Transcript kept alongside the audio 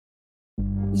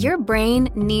Your brain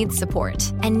needs support,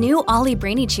 and new Ollie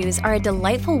Brainy Chews are a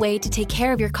delightful way to take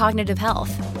care of your cognitive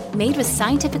health. Made with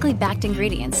scientifically backed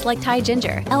ingredients like Thai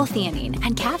ginger, L-theanine,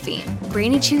 and caffeine,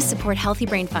 Brainy Chews support healthy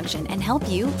brain function and help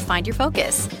you find your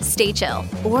focus, stay chill,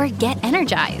 or get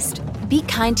energized. Be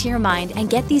kind to your mind and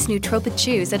get these nootropic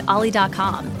chews at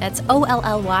ollie.com. That's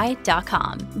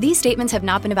OLLY.com. These statements have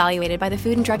not been evaluated by the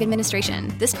Food and Drug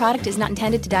Administration. This product is not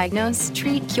intended to diagnose,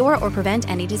 treat, cure, or prevent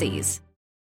any disease.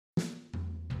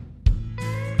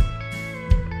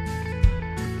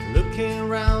 Looking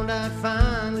around, I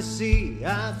finally see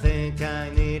I think I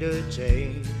need a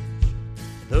change.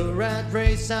 The rat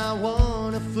race, I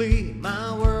wanna flee,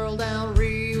 my world I'll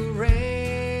rearrange.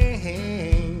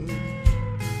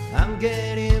 I'm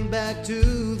getting back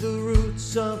to the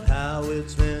roots of how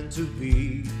it's meant to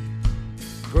be.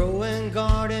 Growing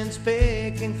gardens,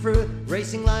 picking fruit,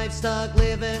 racing livestock,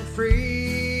 living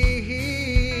free.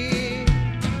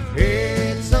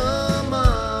 It's a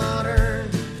modern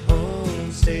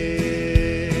homestead.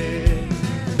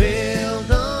 Build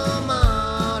a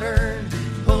modern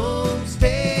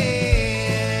homestead.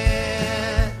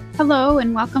 Hello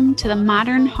and welcome to the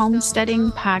Modern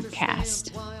Homesteading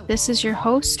Podcast. This is your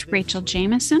host, Rachel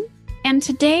Jameson, and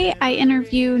today I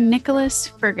interview Nicholas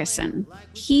Ferguson.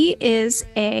 He is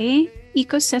a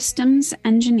ecosystems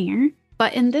engineer,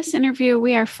 but in this interview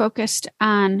we are focused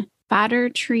on fodder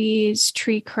trees,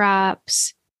 tree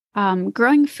crops,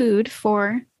 growing food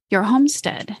for your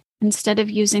homestead instead of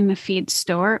using the feed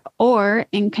store or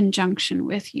in conjunction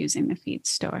with using the feed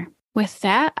store. With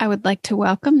that, I would like to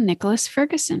welcome Nicholas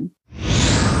Ferguson.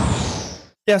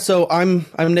 Yeah, so I'm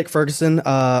Nick Ferguson.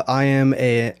 I am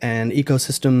an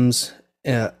ecosystems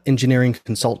engineering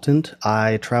consultant.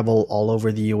 I travel all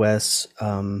over the U.S.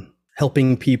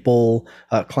 Helping people,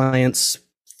 clients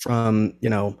from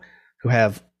who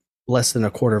have less than a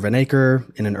quarter of an acre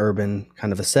in an urban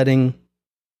kind of a setting,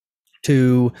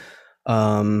 to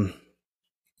my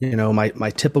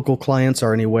typical clients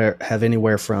have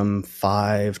anywhere from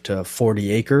 5 to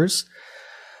 40 acres.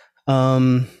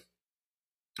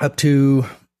 Up to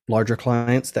larger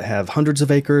clients that have hundreds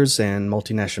of acres and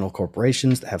multinational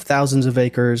corporations that have thousands of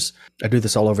acres. I do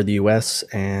this all over the US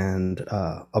and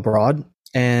abroad.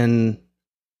 And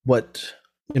what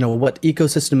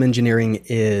ecosystem engineering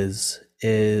is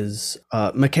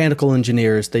mechanical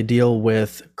engineers. They deal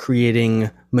with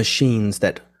creating machines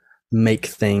that make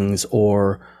things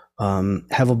or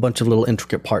have a bunch of little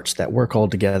intricate parts that work all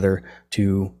together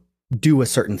to do a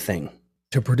certain thing,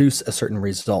 to produce a certain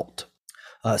result.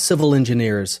 Civil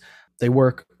engineers, they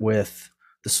work with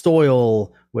the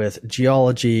soil, with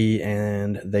geology,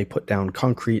 and they put down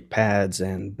concrete pads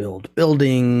and build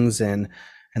buildings, and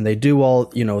they do all,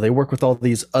 they work with all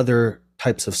these other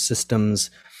types of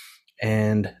systems,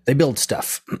 and they build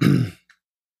stuff.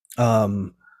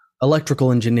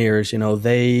 Electrical engineers,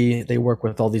 they work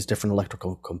with all these different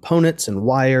electrical components and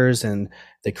wires, and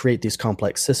they create these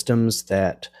complex systems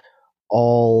that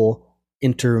all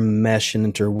intermesh and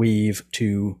interweave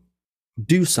to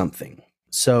do something.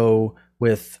 So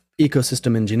with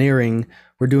ecosystem engineering,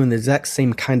 we're doing the exact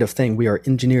same kind of thing. We are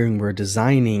engineering, we're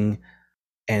designing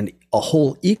a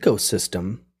whole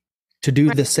ecosystem to do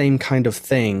the same kind of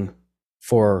thing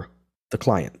for the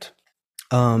client.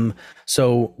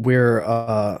 So we're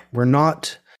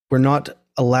not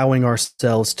allowing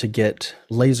ourselves to get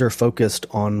laser focused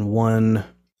on one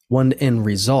end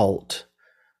result.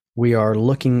 We are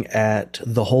looking at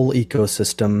the whole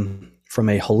ecosystem from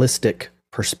a holistic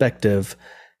perspective,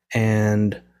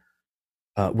 and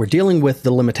we're dealing with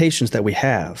the limitations that we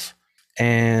have.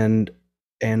 And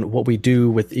what we do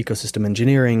with ecosystem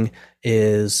engineering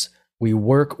is we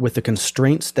work with the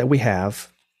constraints that we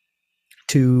have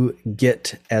to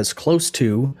get as close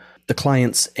to the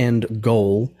client's end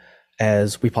goal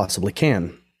as we possibly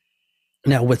can.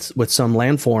 Now, with some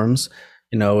landforms,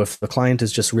 if the client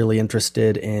is just really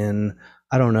interested in,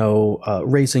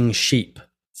 raising sheep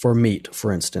for meat,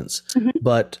 for instance,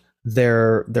 but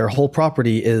their whole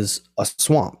property is a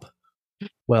swamp.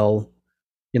 Well,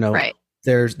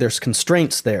 there's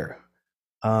constraints there.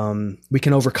 We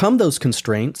can overcome those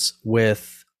constraints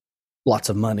with lots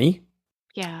of money.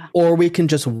 Yeah. Or we can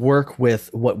just work with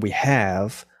what we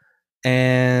have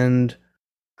and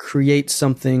create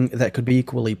something that could be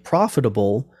equally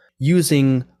profitable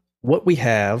using what we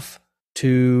have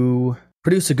to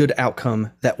produce a good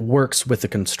outcome that works with the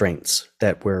constraints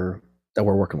that we're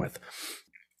working with.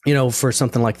 For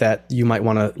something like that, you might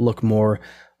want to look more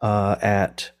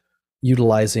at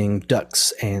utilizing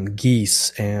ducks and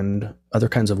geese and other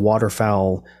kinds of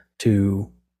waterfowl to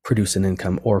produce an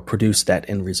income or produce that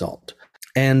end result.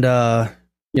 And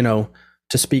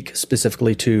to speak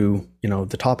specifically to,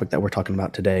 the topic that we're talking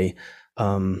about today,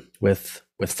 with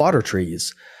fodder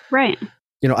trees. Right.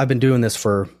 I've been doing this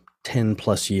for 10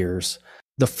 plus years.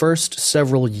 The first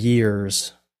several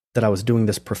years that I was doing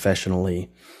this professionally,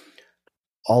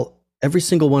 every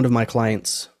single one of my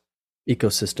clients'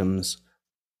 ecosystems,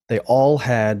 they all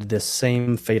had this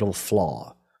same fatal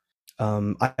flaw.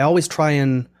 I always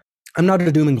I'm not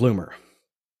a doom and gloomer.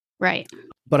 Right.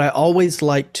 But I always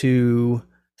like to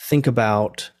think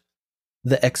about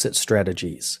the exit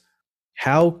strategies.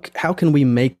 How can we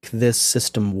make this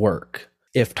system work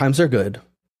if times are good,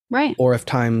 right, or if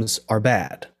times are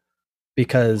bad?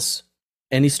 Because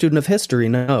any student of history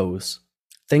knows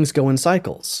things go in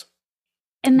cycles.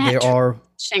 And that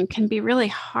transition can be really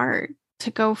hard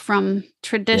to go from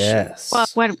tradition, yes.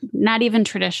 well, not even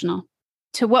traditional,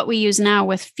 to what we use now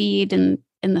with feed in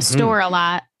the store a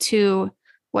lot, to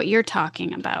what you're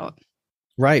talking about.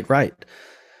 Right.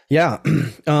 Yeah.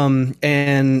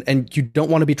 And you don't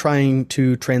want to be trying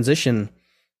to transition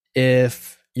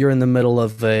if you're in the middle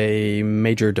of a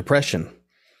major depression.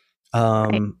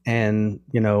 Right. And,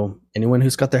 anyone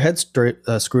who's got their head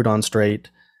screwed on straight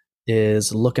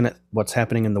is looking at what's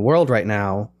happening in the world right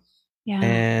now. Yeah.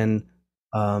 And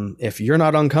if you're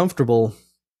not uncomfortable,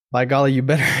 by golly,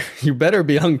 you better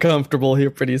be uncomfortable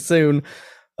here pretty soon.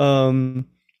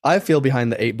 I feel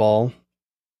behind the 8 ball.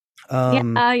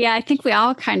 I think we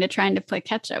all kind of trying to play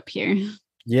catch up here.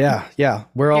 Yeah.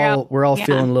 We're all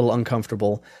feeling a little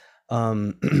uncomfortable.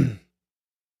 But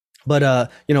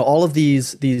all of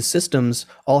these systems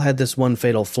all had this one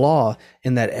fatal flaw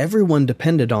in that everyone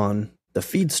depended on the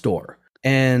feed store.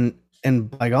 And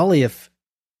by golly, if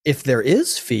there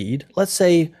is feed, let's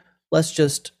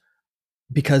just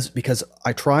because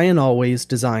I try and always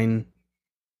design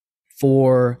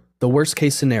for the worst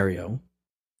case scenario.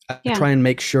 I try and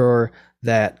make sure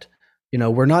that,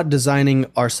 we're not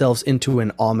designing ourselves into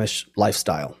an Amish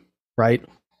lifestyle, right?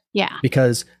 Yeah.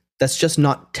 Because that's just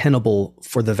not tenable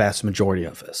for the vast majority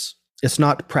of us. It's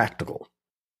not practical.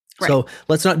 Right. So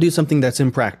let's not do something that's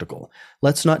impractical.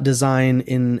 Let's not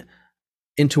design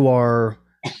into our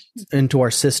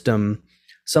system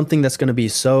something that's going to be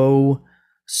so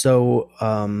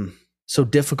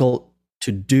difficult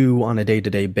to do on a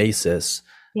day-to-day basis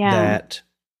that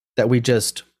we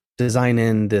just design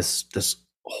in this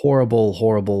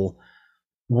horrible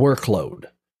workload.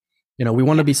 We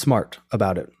want to be smart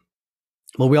about it.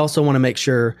 But we also want to make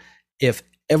sure if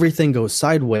everything goes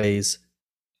sideways,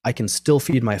 I can still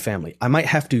feed my family. I might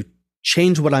have to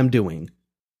change what I'm doing.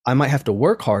 I might have to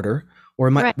work harder,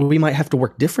 or we might have to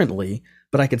work differently,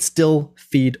 but I could still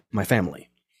feed my family.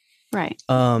 Right.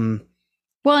 Well,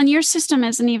 and your system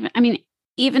isn't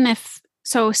even if,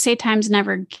 say times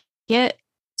never get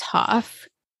tough,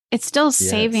 it's still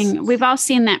saving. Yes. We've all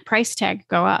seen that price tag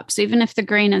go up. So even if the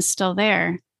grain is still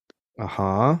there,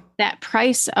 that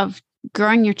price of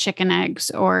growing your chicken eggs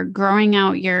or growing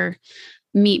out your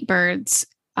meat birds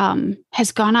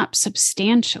has gone up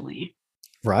substantially.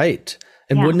 Right.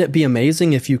 And wouldn't it be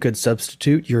amazing if you could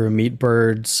substitute your meat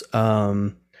birds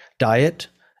diet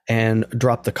and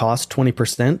drop the cost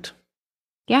 20%?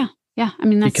 Yeah. That's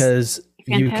because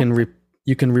fantastic.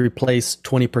 you can replace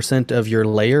 20% of your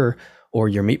layer or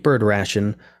your meat bird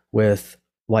ration with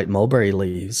white mulberry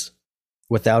leaves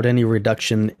without any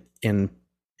reduction in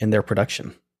their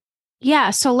production.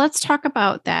 Yeah, so let's talk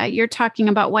about that. You're talking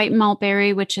about white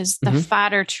mulberry, which is the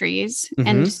fodder trees.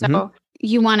 And so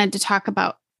you wanted to talk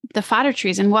about the fodder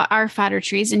trees and what are fodder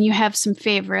trees, and you have some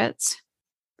favorites.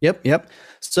 Yep.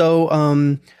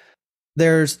 So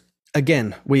there's,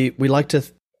 again,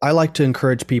 I like to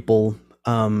encourage people,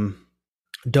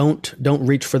 don't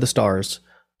reach for the stars.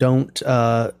 Don't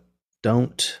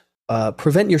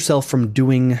prevent yourself from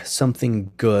doing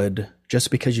something good just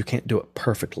because you can't do it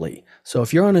perfectly. So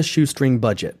if you're on a shoestring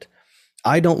budget,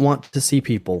 I don't want to see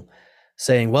people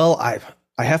saying, well, I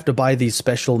have to buy these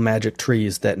special magic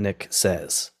trees that Nick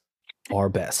says are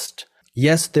best.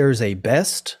 Yes, there's a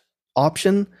best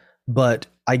option, but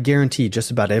I guarantee just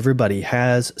about everybody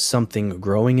has something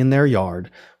growing in their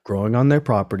yard, growing on their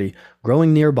property,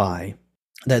 growing nearby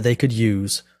that they could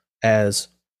use as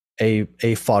a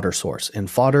fodder source. And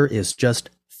fodder is just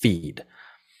feed.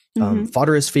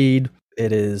 Fodder is feed.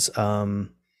 It is,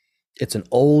 it's an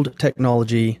old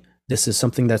technology. This is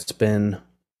something that's been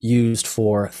used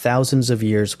for thousands of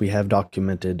years. We have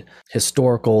documented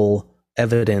historical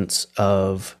evidence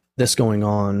of this going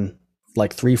on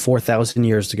like 3,000-4,000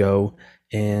 years ago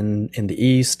in the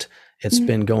East. It's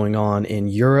been going on in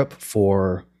Europe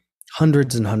for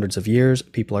hundreds and hundreds of years.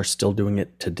 People are still doing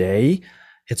it today.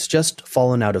 It's just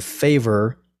fallen out of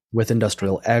favor with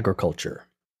industrial agriculture.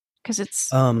 Because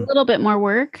it's a Um, little bit more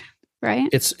work, right?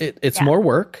 it's Yeah. more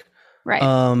work. Right.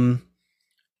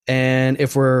 And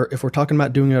if we're talking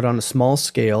about doing it on a small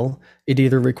scale, it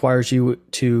either requires you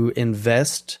to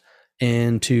invest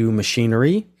into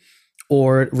machinery,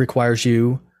 or it requires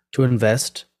you to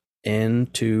invest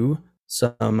into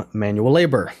some manual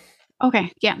labor,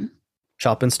 Okay. Yeah.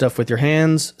 chopping stuff with your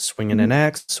hands, swinging an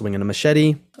axe, swinging a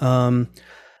machete.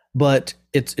 But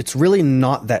it's really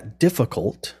not that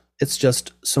difficult. It's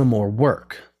just some more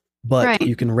work, but Right.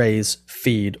 you can raise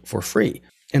feed for free.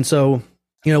 And so,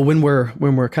 when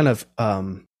we're kind of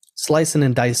slicing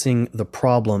and dicing the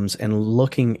problems and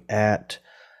looking at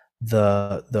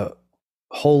the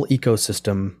whole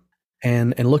ecosystem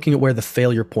and looking at where the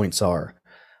failure points are,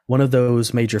 one of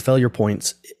those major failure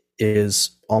points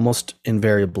is almost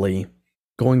invariably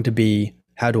going to be,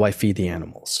 how do I feed the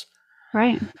animals?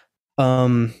 Right.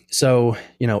 So,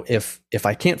 if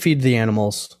I can't feed the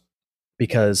animals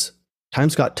because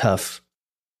times got tough,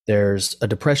 there's a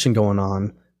depression going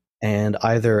on, and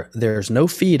either there's no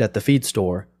feed at the feed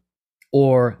store,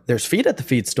 or there's feed at the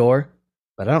feed store,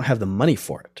 but I don't have the money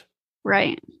for it.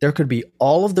 Right. There could be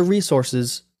all of the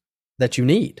resources that you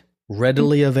need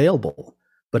readily available,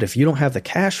 but if you don't have the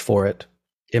cash for it,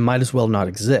 it might as well not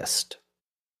exist.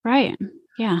 Right.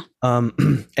 Yeah.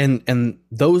 And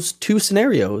those two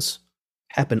scenarios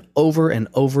happen over and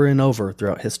over and over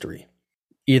throughout history.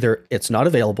 Either it's not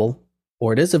available,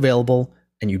 or it is available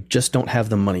and you just don't have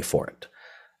the money for it.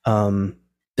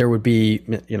 There would be,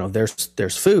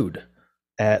 there's food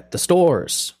at the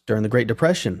stores during the Great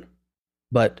Depression,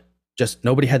 but just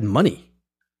nobody had money.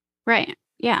 Right.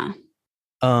 Yeah.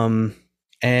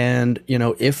 And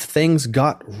if things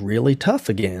got really tough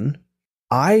again,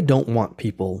 I don't want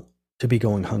people to be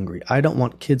going hungry. I don't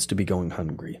want kids to be going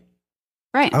hungry.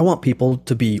 Right. I want people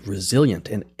to be resilient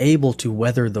and able to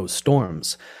weather those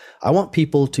storms. I want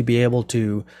people to be able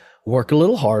to work a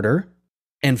little harder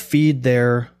and feed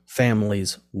their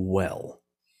families well.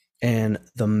 And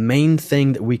the main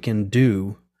thing that we can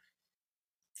do,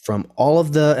 from all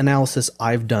of the analysis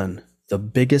I've done, the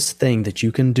biggest thing that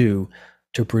you can do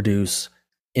to produce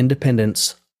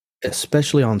independence,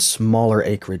 especially on smaller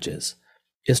acreages,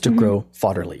 is to grow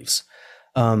fodder leaves.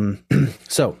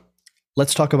 So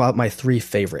let's talk about my three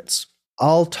favorites.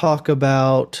 I'll talk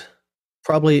about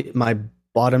probably my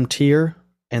bottom tier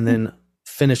and then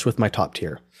finish with my top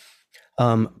tier.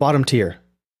 Bottom tier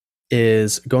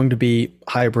is going to be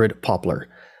hybrid poplar.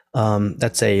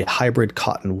 That's a hybrid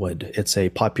cottonwood. It's a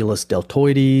Populus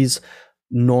deltoides,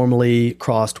 normally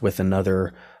crossed with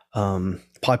another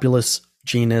Populus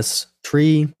genus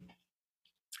tree.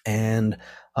 And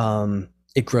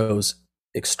it grows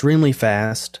extremely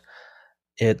fast.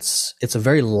 It's a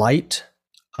very light,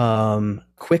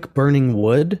 quick burning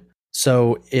wood.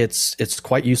 So it's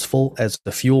quite useful as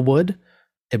a fuel wood.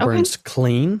 It burns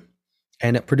clean,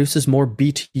 and it produces more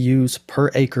BTUs per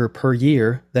acre per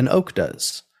year than oak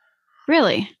does.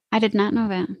 Really? I did not know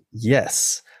that.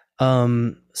 Yes.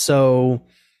 So,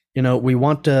 we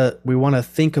want to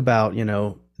think about,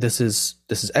 this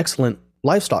is excellent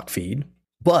livestock feed,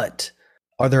 but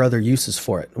are there other uses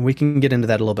for it? And we can get into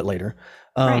that a little bit later.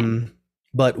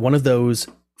 But one of those,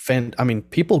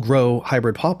 people grow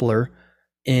hybrid poplar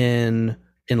in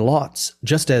lots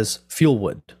just as fuel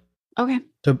wood. Okay.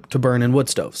 To burn in wood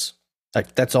stoves.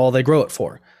 Like, that's all they grow it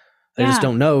for. They just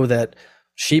don't know that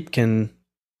sheep can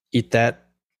eat that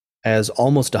as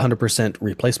almost 100%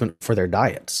 replacement for their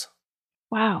diets.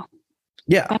 Wow.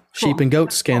 Yeah. That's Sheep cool. and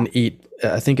goats can eat,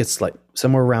 I think it's like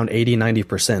somewhere around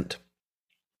 80-90%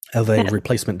 of a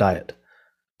replacement diet.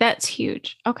 That's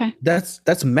huge. Okay. That's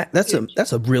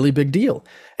a really big deal.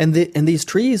 And these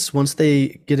trees, once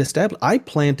they get established, I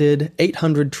planted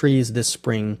 800 trees this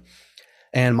spring,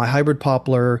 and my hybrid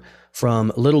poplar,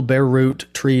 from little bare root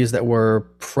trees that were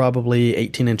probably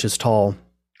 18 inches tall.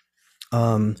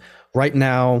 Right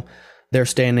now, they're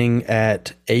standing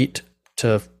at 8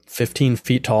 to 15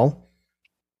 feet tall.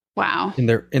 Wow.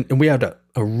 And we had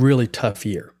a really tough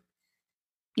year.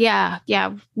 Yeah.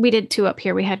 Yeah. We did too up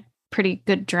here. We had pretty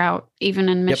good drought, even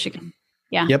in Michigan.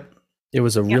 Yeah. Yep. It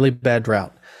was a really bad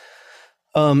drought.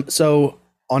 So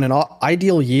on an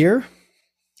ideal year,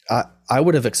 I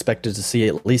would have expected to see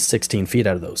at least 16 feet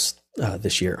out of those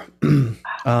this year.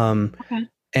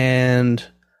 And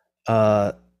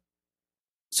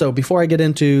so before I get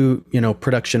into,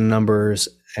 production numbers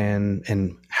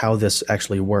and how this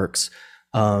actually works,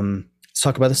 let's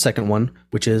talk about the second one,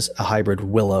 which is a hybrid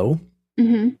willow.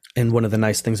 And one of the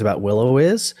nice things about willow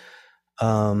is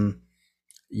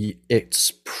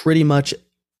it's pretty much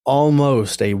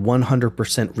almost a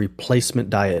 100% replacement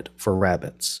diet for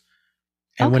rabbits.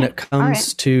 And when Okay. it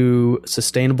comes to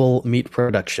sustainable meat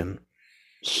production,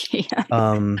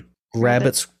 Yeah.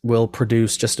 rabbits will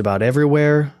produce just about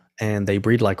everywhere, and they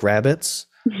breed like rabbits.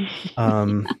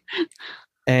 Um,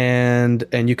 and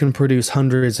you can produce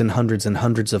hundreds and hundreds and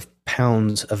hundreds of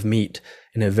pounds of meat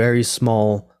in a very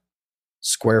small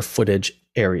square footage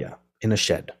area in a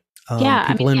shed. Yeah,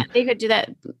 I mean, they could do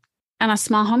that on a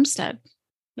small homestead.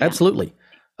 Yeah. Absolutely.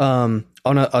 On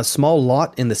a small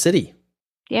lot in the city.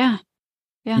 Yeah.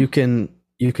 You can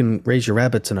raise your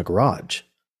rabbits in a garage.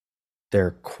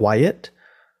 They're quiet.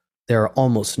 There are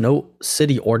almost no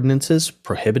city ordinances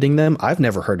prohibiting them. I've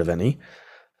never heard of any.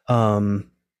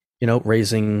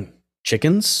 Raising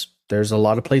chickens, there's a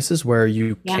lot of places where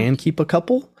you can keep a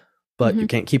couple, but you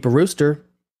can't keep a rooster.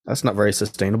 That's not very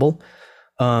sustainable.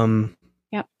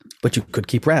 But you could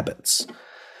keep rabbits.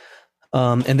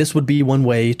 And this would be one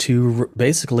way to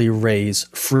basically raise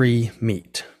free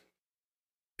meat.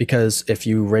 Because if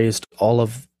you raised all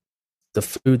of the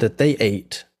food that they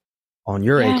ate on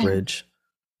your acreage,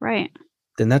 right,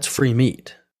 then that's free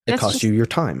meat. It costs you your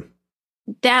time.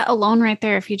 That alone right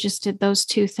there, if you just did those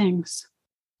two things,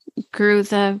 grew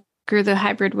the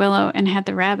hybrid willow and had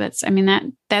the rabbits, I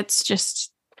mean, that's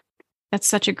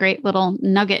such a great little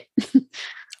nugget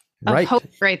of hope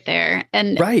right there.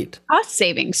 And cost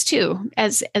savings too,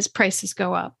 as prices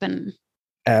go up. And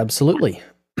absolutely.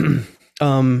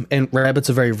 And rabbit's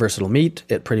a very versatile meat.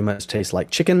 It pretty much tastes like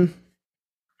chicken.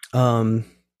 And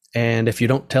if you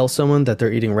don't tell someone that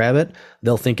they're eating rabbit,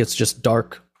 they'll think it's just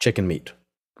dark chicken meat.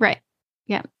 Right.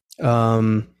 Yeah.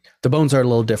 The bones are a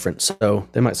little different. So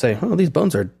they might say, oh, these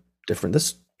bones are different.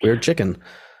 This weird chicken.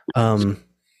 And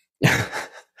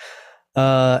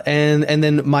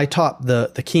then my top,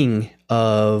 the king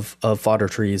of fodder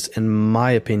trees, in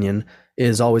my opinion,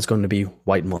 is always going to be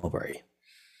white mulberry.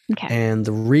 Okay. And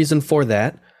the reason for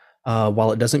that,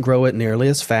 while it doesn't grow it nearly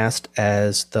as fast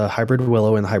as the hybrid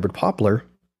willow and the hybrid poplar,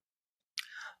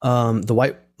 the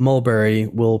white mulberry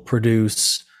will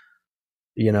produce,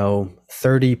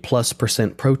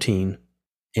 30+% protein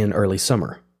in early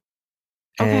summer.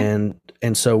 Okay.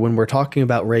 And so when we're talking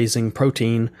about raising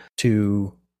protein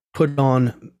to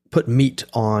put meat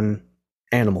on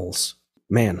animals,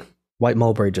 man, white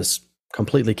mulberry just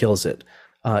completely kills it.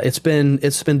 It's been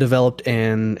developed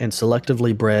and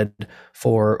selectively bred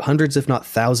for hundreds, if not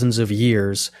thousands of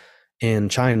years in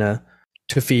China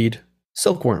to feed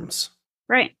silkworms.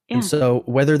 Right. Yeah. And so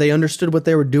whether they understood what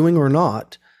they were doing or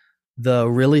not, the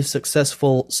really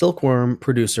successful silkworm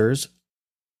producers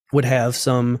would have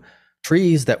some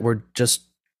trees that were just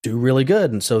do really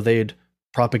good. And so they'd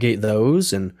propagate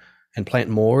those and plant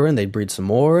more, and they'd breed some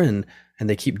more, and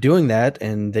they keep doing that,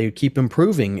 and they keep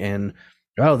improving. And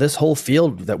oh, this whole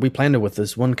field that we planted with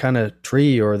this one kind of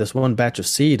tree or this one batch of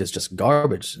seed is just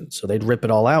garbage. And so they'd rip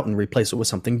it all out and replace it with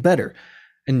something better.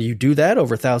 And you do that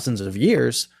over thousands of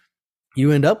years,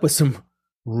 you end up with some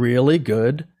really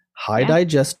good, high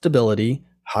digestibility,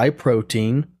 high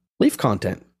protein leaf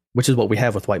content, which is what we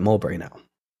have with white mulberry now.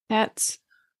 That's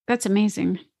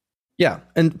amazing. Yeah.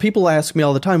 And people ask me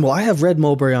all the time, well, I have red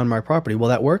mulberry on my property. Will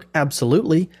that work?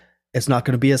 Absolutely. It's not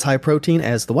going to be as high protein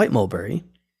as the white mulberry.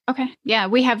 Okay. Yeah.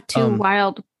 We have two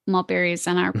wild mulberries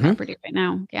on our property right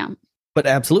now. Yeah. But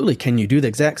absolutely. Can you do the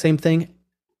exact same thing?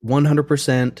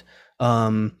 100%.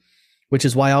 Which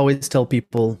is why I always tell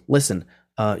people, listen,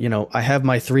 I have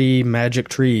my 3 magic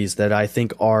trees that I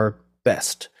think are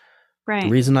best. Right. The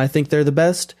reason I think they're the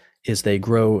best is they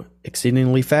grow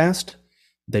exceedingly fast.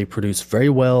 They produce very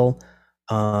well.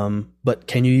 But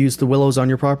can you use the willows on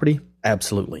your property?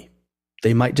 Absolutely.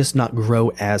 They might just not grow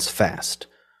as fast.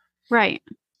 Right.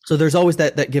 So there's always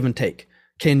that give and take.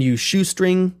 Can you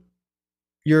shoestring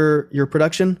your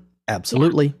production?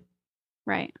 Absolutely. Yeah.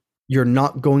 Right. You're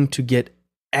not going to get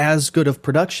as good of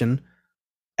production,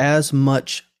 as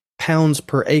much pounds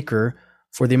per acre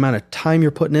for the amount of time you're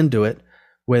putting into it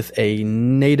with a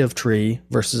native tree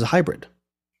versus a hybrid,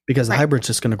 because the hybrid's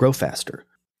just going to grow faster.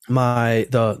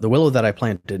 The willow that I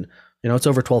planted, it's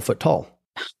over 12 foot tall.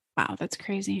 Wow, that's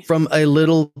crazy. From a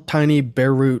little tiny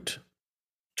bare root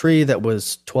tree that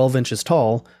was 12 inches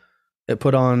tall, it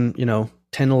put on,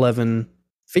 10, 11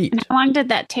 feet. And how long did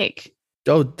that take?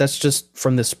 Oh, that's just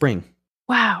from this spring.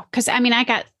 Wow. Because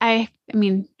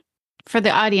for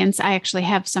the audience, I actually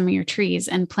have some of your trees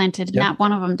and planted. Yep. Not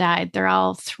one of them died. They're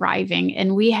all thriving.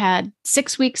 And we had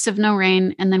 6 weeks of no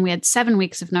rain, and then we had 7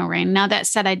 weeks of no rain. Now that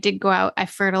said, I did go out, I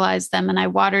fertilized them, and I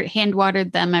hand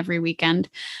watered them every weekend.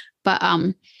 But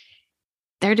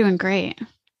they're doing great.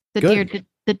 The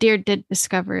deer did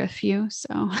discover a few,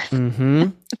 so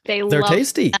they're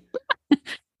tasty.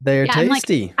 They're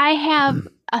tasty. I have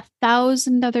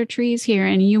 1,000 other trees here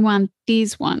and you want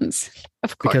these ones,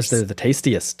 of course. Because they're the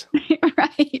tastiest.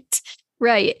 Right.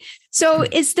 Right. So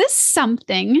is this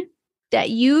something that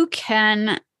you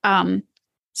can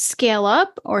scale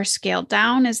up or scale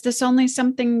down? Is this only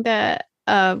something that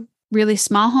a really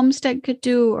small homestead could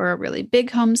do or a really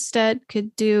big homestead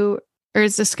could do? Or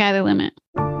is the sky the limit?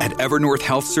 At Evernorth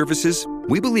Health Services,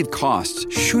 we believe costs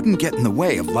shouldn't get in the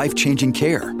way of life-changing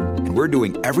care. And we're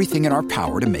doing everything in our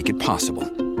power to make it possible.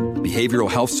 Behavioral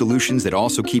health solutions that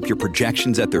also keep your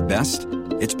projections at their best?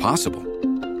 It's possible.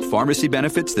 Pharmacy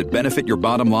benefits that benefit your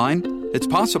bottom line? It's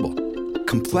possible.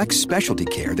 Complex specialty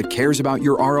care that cares about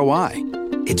your ROI?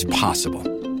 It's possible.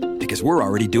 Because we're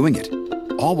already doing it.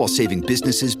 All while saving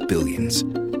businesses billions.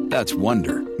 That's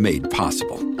Wonder made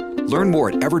possible. Learn more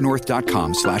at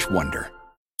evernorth.com/wonder.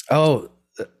 Oh,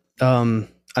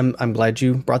 I'm glad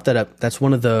you brought that up. That's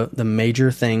one of the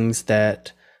major things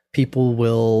that people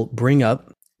will bring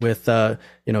up with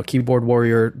keyboard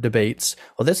warrior debates.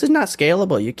 Well, this is not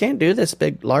scalable. You can't do this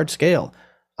large scale.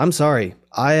 I'm sorry.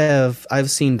 I've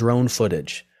seen drone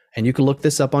footage, and you can look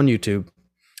this up on YouTube.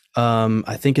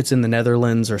 I think it's in the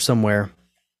Netherlands or somewhere.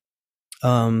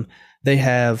 They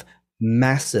have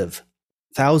massive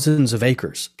thousands of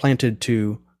acres planted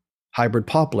to hybrid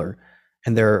poplar,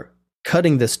 and they're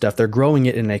cutting this stuff. They're growing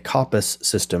it in a coppice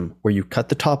system where you cut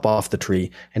the top off the tree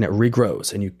and it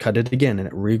regrows, and you cut it again and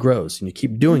it regrows, and you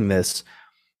keep doing this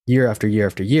year after year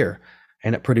after year,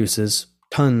 and it produces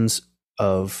tons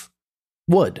of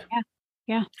wood.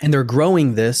 Yeah. And they're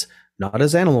growing this not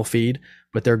as animal feed,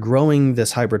 but they're growing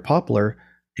this hybrid poplar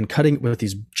and cutting it with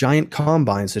these giant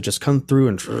combines that just come through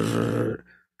and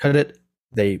cut it.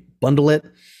 They bundle it,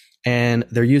 and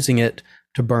they're using it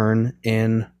to burn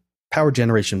in power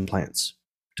generation plants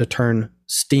to turn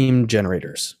steam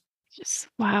generators.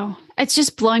 Wow. It's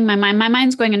just blowing my mind. My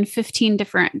mind's going in 15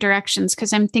 different directions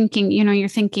because I'm thinking, you're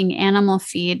thinking animal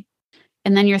feed,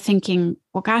 and then you're thinking,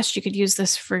 well, gosh, you could use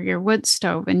this for your wood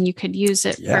stove, and you could use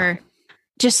it for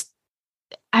just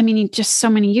so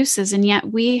many uses. And yet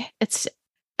it's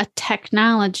a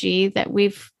technology that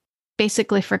we've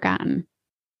basically forgotten.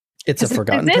 It's a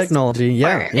forgotten technology.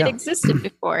 Yeah. It existed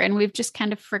before, and we've just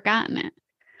kind of forgotten it.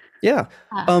 Yeah.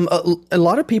 A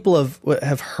lot of people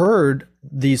have heard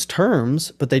these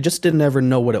terms, but they just didn't ever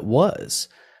know what it was.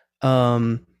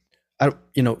 You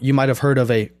might have heard of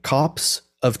a copse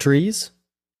of trees.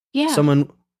 Yeah.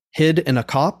 Someone hid in a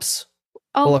copse.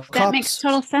 Oh, well, that makes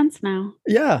total sense now.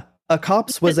 Yeah. A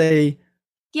copse was it's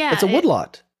a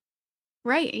woodlot.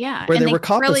 Right. Yeah. Where they were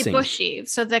coppicing. Really bushy.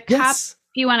 So the copse,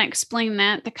 if you want to explain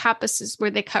that, the coppice is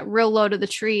where they cut real low to the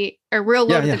tree or real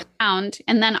low to the ground.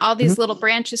 And then all these little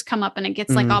branches come up and it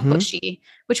gets like all bushy,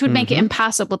 which would make it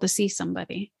impossible to see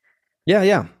somebody. Yeah.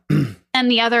 Yeah.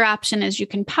 And the other option is you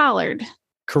can pollard.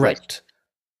 Correct.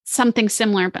 Something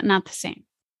similar, but not the same.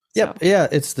 Yep. So. Yeah.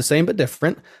 It's the same, but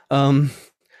different. So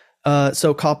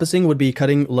coppicing would be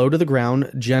cutting low to the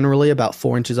ground, generally about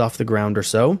 4 inches off the ground or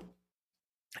so.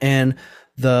 And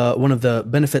one of the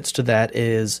benefits to that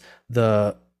is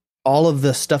all of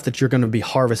the stuff that you're going to be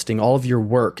harvesting, all of your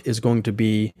work is going to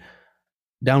be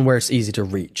down where it's easy to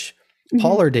reach. Mm-hmm.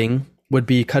 Pollarding would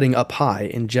be cutting up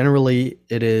high, and generally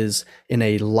it is in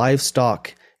a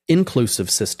livestock inclusive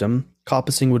system.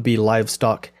 Coppicing would be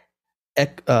livestock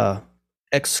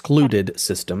excluded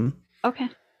system. Okay.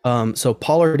 So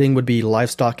pollarding would be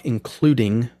livestock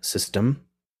including system,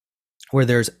 where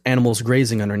there's animals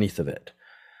grazing underneath of it.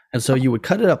 And so you would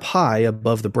cut it up high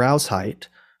above the browse height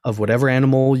of whatever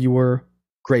animal you were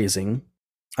grazing.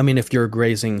 I mean, if you're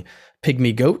grazing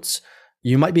pygmy goats,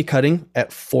 you might be cutting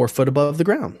at 4 foot above the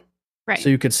ground. Right. So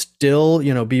you could still,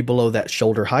 be below that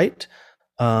shoulder height.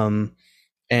 And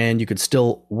you could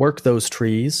still work those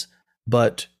trees,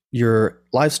 but your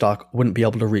livestock wouldn't be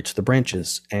able to reach the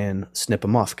branches and snip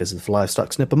them off, because if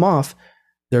livestock snip them off,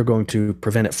 they're going to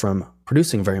prevent it from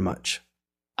producing very much.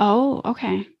 Oh,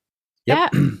 okay.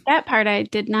 Yep. That part I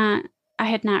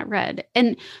had not read.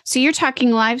 And so you're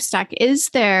talking livestock. Is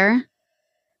there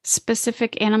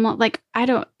specific animal? Like,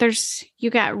 you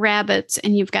got rabbits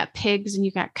and you've got pigs and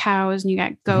you've got cows and you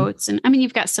got goats. And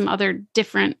you've got some other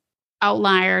different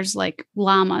outliers like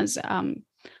llamas,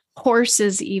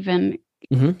 horses even.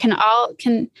 Mm-hmm.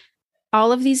 Can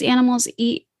all of these animals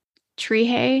eat tree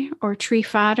hay or tree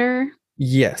fodder?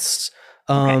 Yes.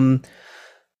 Okay.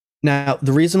 Now,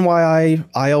 the reason why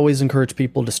I always encourage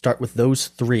people to start with those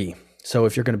 3. So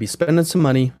if you're going to be spending some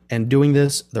money and doing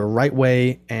this the right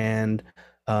way, and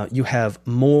you have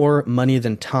more money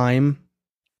than time,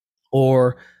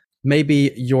 or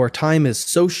maybe your time is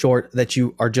so short that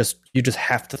you just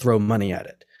have to throw money at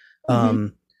it.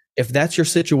 If that's your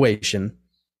situation,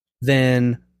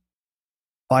 then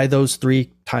buy those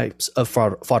 3 types of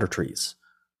fodder trees,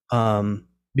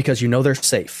 because you know they're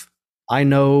safe. I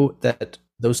know that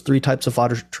those 3 types of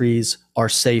fodder trees are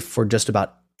safe for just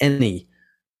about any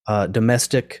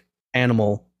domestic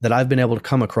animal that I've been able to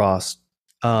come across.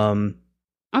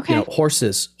 Okay.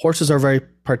 Horses are very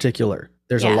particular.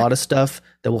 There's a lot of stuff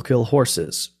that will kill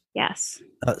horses. Yes.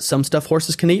 Some stuff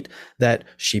horses can eat that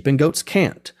sheep and goats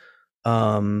can't.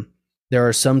 There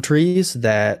are some trees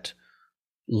that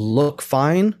look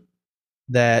fine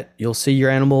that you'll see your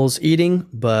animals eating,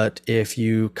 but if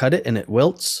you cut it and it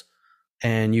wilts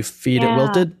and you feed it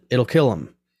wilted, it'll kill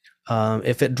them.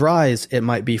 If it dries, it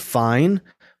might be fine,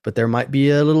 but there might be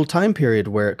a little time period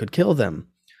where it could kill them.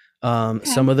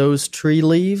 Some of those tree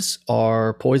leaves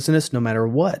are poisonous no matter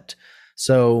what.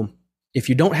 So if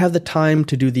you don't have the time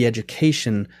to do the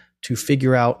education to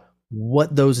figure out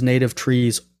what those native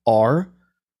trees are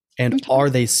and are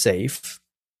they safe,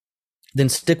 then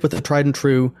stick with the tried and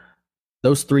true,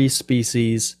 those 3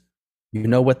 species. You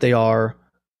know what they are,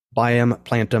 buy them,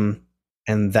 plant them,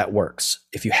 and that works.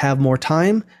 If you have more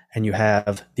time and you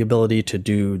have the ability to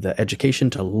do the education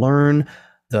to learn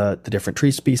the different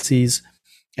tree species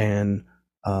and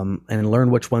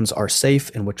learn which ones are safe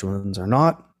and which ones are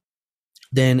not,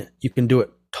 then you can do it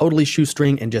totally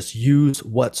shoestring and just use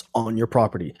what's on your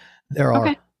property. There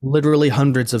are literally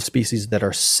hundreds of species that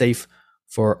are safe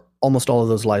for almost all of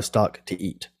those livestock to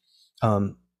eat.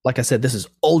 Like I said, this is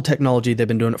old technology. They've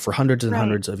been doing it for hundreds and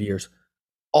hundreds of years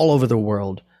all over the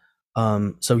world.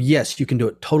 So yes, you can do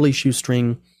it totally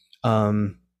shoestring.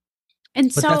 But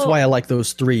that's why I like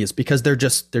those 3, is because they're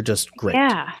just great.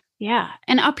 Yeah.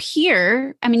 And up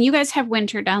here, I mean, you guys have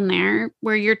winter down there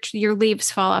where your leaves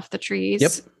fall off the trees.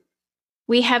 Yep.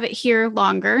 We have it here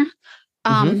longer.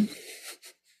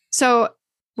 So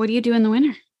what do you do in the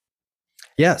winter?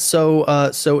 Yeah.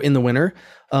 So in the winter,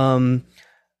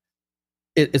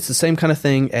 it's the same kind of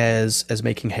thing as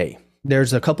making hay.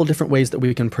 There's a couple different ways that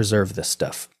we can preserve this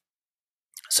stuff.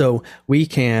 So we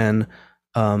can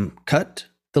cut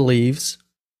the leaves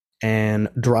and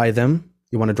dry them.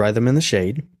 You want to dry them in the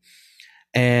shade,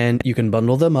 and you can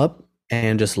bundle them up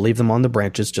and just leave them on the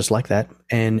branches just like that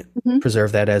and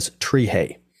preserve that as tree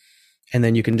hay. And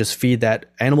then you can just feed that.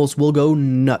 Animals will go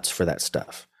nuts for that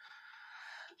stuff.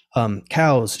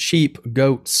 Cows, sheep,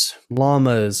 goats,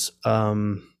 llamas,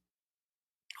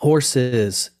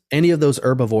 horses, any of those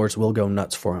herbivores will go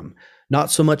nuts for them.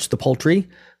 Not so much the poultry.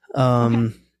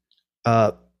 With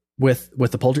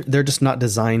the poultry, they're just not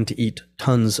designed to eat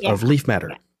tons of leaf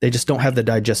matter. They just don't have the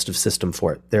digestive system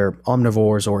for it. They're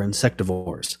omnivores or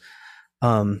insectivores.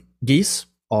 Geese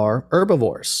are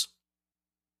herbivores.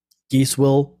 Geese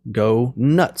will go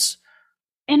nuts.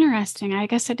 Interesting. I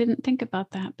guess I didn't think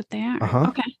about that, but they are.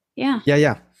 Okay. Yeah.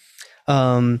 Yeah.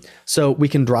 So we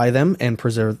can dry them and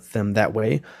preserve them that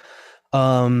way.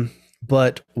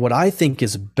 But what I think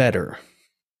is better,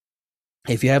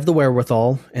 if you have the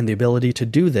wherewithal and the ability to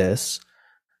do this,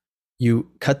 you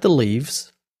cut the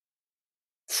leaves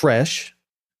fresh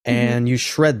and you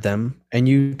shred them and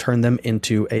you turn them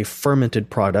into a fermented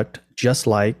product, just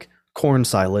like corn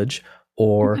silage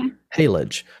or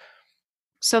haylage.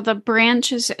 So the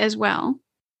branches as well.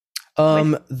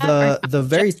 The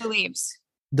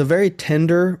very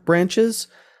tender branches.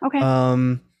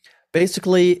 Okay.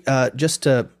 Basically, just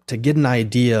to get an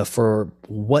idea for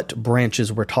what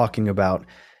branches we're talking about,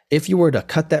 if you were to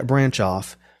cut that branch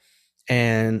off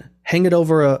and hang it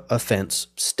over a fence,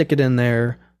 stick it in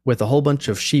there with a whole bunch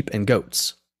of sheep and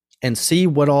goats, and see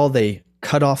what all they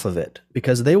cut off of it,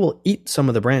 because they will eat some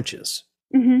of the branches.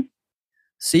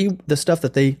 See the stuff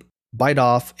that they bite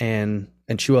off and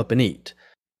chew up and eat.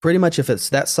 Pretty much if it's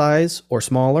that size or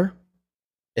smaller,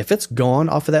 if it's gone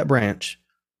off of that branch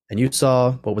and you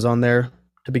saw what was on there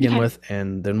to begin with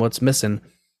and then what's missing,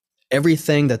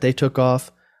 everything that they took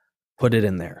off, put it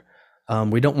in there.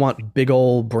 We don't want big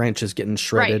old branches getting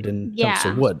shredded and chunks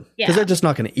of wood, because they're just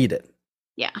not going to eat it.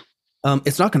 Yeah.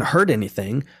 It's not going to hurt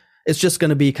anything. It's just going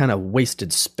to be kind of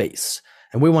wasted space.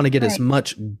 And we want to get as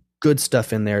much good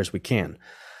stuff in there as we can.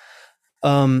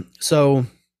 So,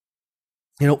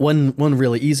 one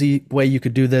really easy way you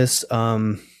could do this,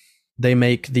 they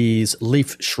make these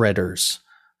leaf shredders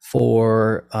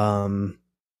for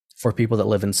people that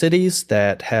live in cities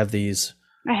that have these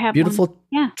beautiful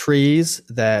trees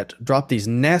that drop these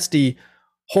nasty,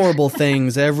 horrible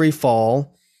things every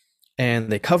fall,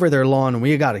 and they cover their lawn, and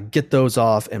we got to get those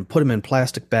off and put them in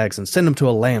plastic bags and send them to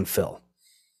a landfill.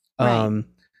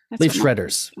 Leaf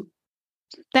shredders.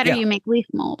 Or you make leaf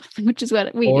mold, which is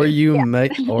what we do.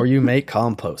 Or you make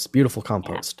compost, beautiful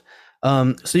compost.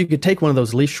 So you could take one of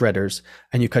those leaf shredders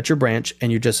and you cut your branch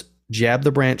and you just jab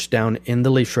the branch down in the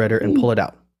leaf shredder and pull it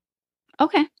out.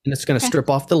 Okay. And it's going to strip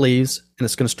off the leaves, and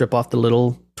it's going to strip off the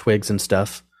little twigs and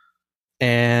stuff.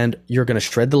 And you're going to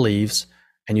shred the leaves,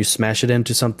 and you smash it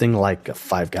into something like a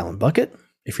 5-gallon bucket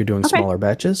if you're doing smaller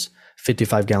batches,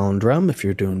 55-gallon drum if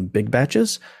you're doing big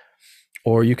batches,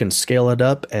 or you can scale it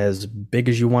up as big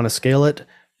as you want to scale it.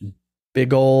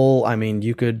 Big ol', I mean,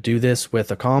 you could do this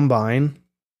with a combine.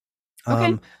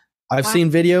 I've seen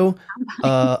video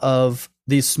of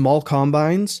these small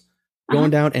combines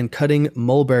going down and cutting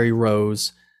mulberry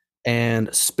rows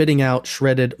and spitting out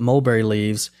shredded mulberry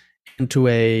leaves into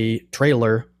a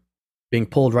trailer being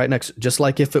pulled right next, just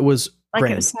like if it was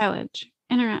grain. It was silage.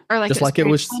 Or like just like it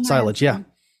was silage, yeah.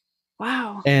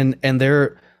 Wow. And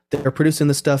they're producing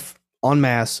this stuff en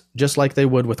masse, just like they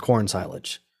would with corn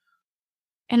silage.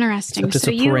 Interesting. Except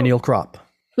it's a perennial crop.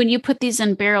 When you put these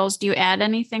in barrels, do you add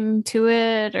anything to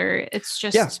it, or it's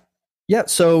just? Yeah.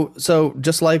 So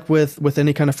just like with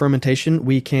any kind of fermentation,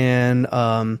 we can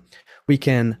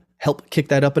help kick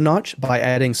that up a notch by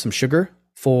adding some sugar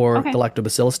for the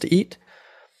lactobacillus to eat.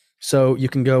 So you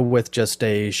can go with just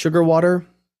a sugar water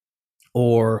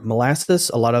or molasses.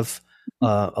 A lot of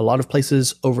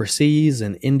places overseas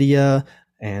in India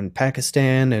and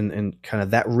Pakistan and kind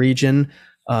of that region,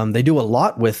 they do a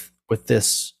lot with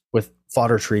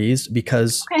fodder trees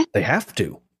because they have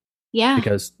to. Yeah.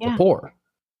 Because they're poor.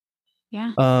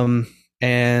 Yeah.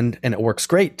 And it works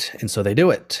great. And so they do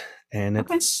it. And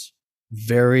it's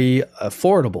very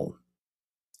affordable.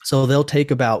 So they'll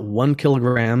take about 1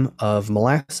 kilogram of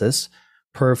molasses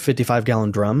per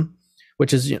 55-gallon drum,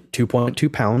 which is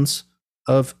 2.2 pounds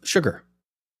of sugar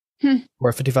or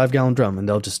a 55-gallon drum. And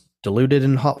they'll just dilute it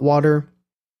in hot water,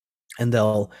 and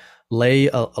they'll lay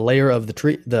a layer of the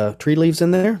tree leaves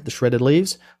in there, the shredded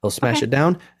leaves. They'll smash it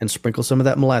down and sprinkle some of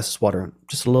that molasses water,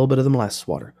 just a little bit of the molasses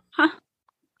water.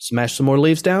 Smash some more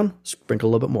leaves down, sprinkle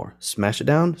a little bit more. Smash it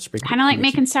down, sprinkle. Kind of like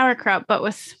making sauerkraut, but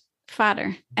with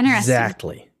fodder.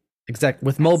 Interesting. Exactly.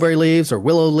 With mulberry leaves or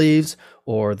willow leaves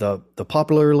or the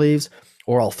poplar leaves,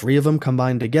 or all three of them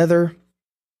combined together.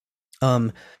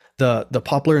 The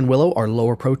poplar and willow are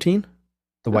lower protein.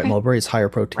 The white mulberry is higher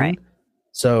protein. Right.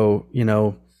 So,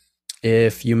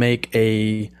 if you make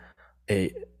a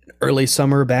early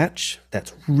summer batch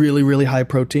that's really, really high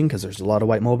protein because there's a lot of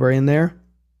white mulberry in there,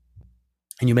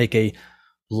 and you make a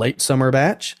late summer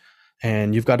batch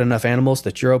and you've got enough animals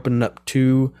that you're opening up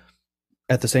two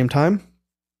at the same time,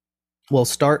 well,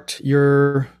 start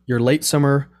your late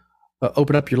summer,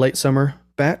 open up your late summer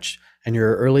batch and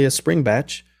your earliest spring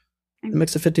batch and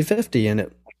mix it 50-50, and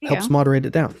it helps moderate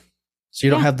it down. So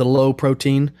you don't have the low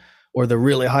protein or the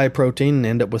really high protein and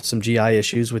end up with some GI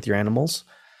issues with your animals.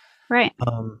 Right.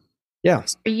 Yeah.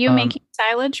 So are you making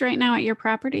silage right now at your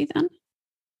property then?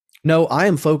 No, I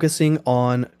am focusing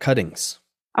on cuttings.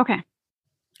 Okay.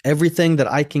 Everything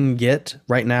that I can get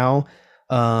right now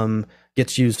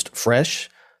gets used fresh.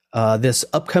 This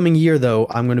upcoming year, though,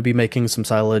 I'm going to be making some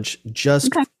silage,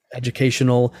 just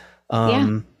educational,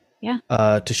 to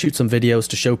shoot some videos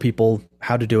to show people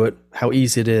how to do it, how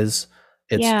easy it is.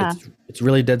 It's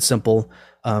really dead simple.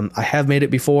 I have made it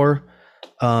before.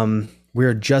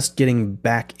 We're just getting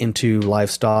back into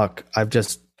livestock. I've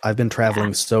been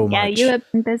traveling so much. Yeah, you have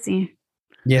been busy.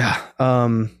 Yeah.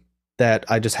 That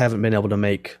I just haven't been able to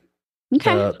make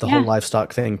the whole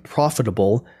livestock thing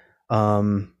profitable.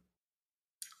 When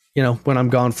I'm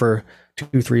gone for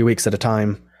 2-3 weeks at a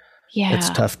time, it's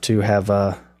tough to have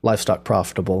livestock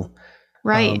profitable.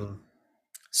 Right.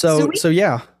 So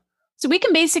we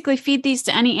can basically feed these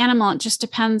to any animal. It just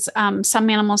depends. Some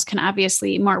animals can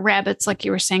obviously eat more. Rabbits, like you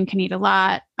were saying, can eat a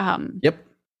lot.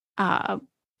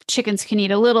 Chickens can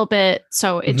eat a little bit.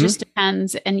 So it just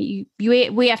depends. And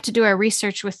we have to do our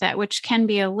research with that, which can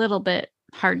be a little bit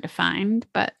hard to find,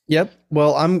 but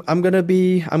well, I'm going to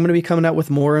be coming out with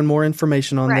more and more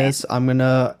information on this. I'm going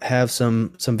to have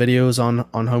some videos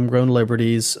on Homegrown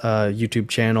Liberties YouTube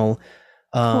channel.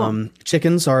 Cool.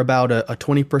 Chickens are about a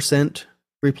 20%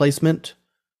 replacement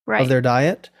of their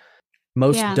diet.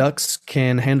 Most ducks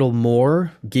can handle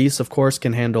more. Geese, of course,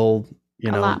 can handle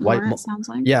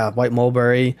white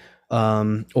mulberry,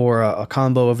 or a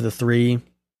combo of the three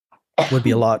would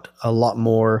be a lot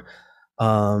more.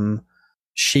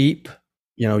 Sheep,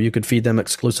 you could feed them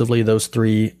exclusively those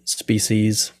three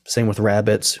species. Same with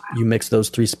rabbits. You mix those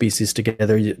three species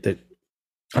together, the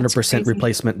 100%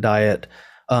 replacement diet.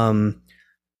 I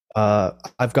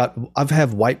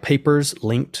have white papers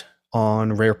linked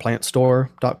on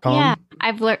rareplantstore.com. Yeah,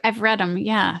 I've read them.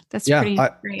 Yeah, that's pretty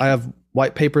great. I have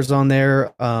white papers on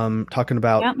there talking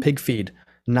about pig feed.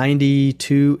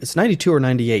 92 or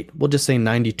 98. We'll just say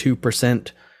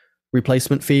 92%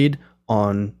 replacement feed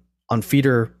on on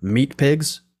feeder meat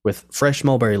pigs with fresh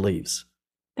mulberry leaves.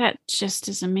 That just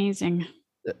is amazing.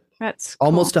 That's cool.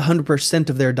 Almost 100%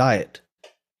 of their diet.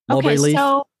 Mulberry leaf.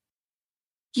 So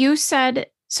you said,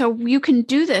 so you can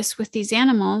do this with these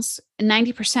animals,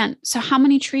 90%. So how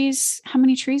many trees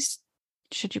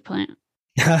should you plant?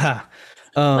 Yeah.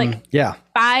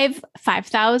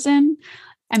 5,000.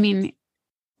 I mean,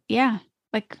 yeah.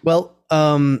 Like, well,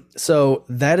 so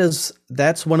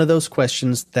that's one of those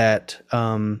questions that,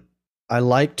 I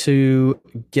like to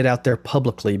get out there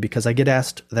publicly because I get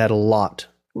asked that a lot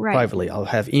privately. I'll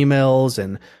have emails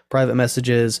and private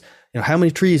messages. How many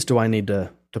trees do I need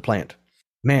to plant?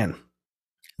 Man,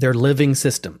 they're living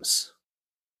systems.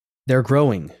 They're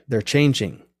growing. They're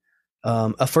changing.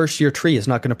 A first-year tree is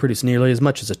not going to produce nearly as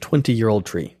much as a 20-year-old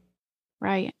tree.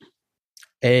 Right.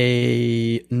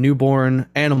 A newborn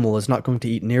animal is not going to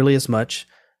eat nearly as much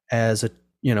as a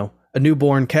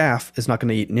newborn calf is not going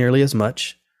to eat nearly as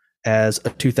much as a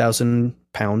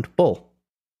 2,000-pound bull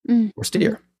or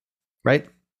steer, right?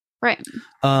 Right.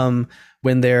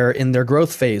 When they're in their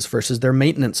growth phase versus their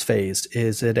maintenance phase,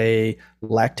 is it a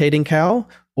lactating cow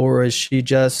or is she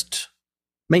just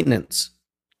maintenance?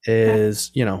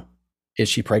 Is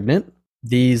she pregnant?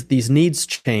 These needs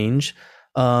change,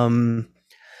 and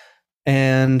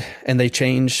they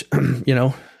change.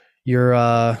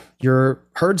 Your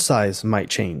herd size might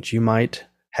change. You might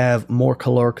have more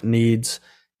caloric needs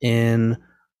in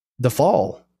the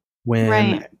fall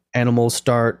when animals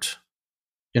start,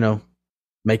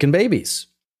 making babies.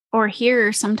 Or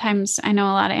here, sometimes I know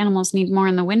a lot of animals need more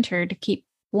in the winter to keep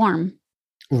warm.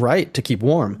 Right, to keep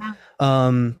warm.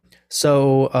 Yeah.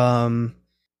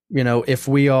 If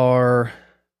we're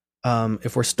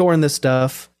storing this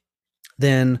stuff,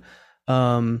 then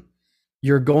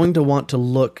you're going to want to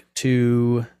look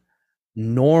to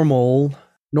normal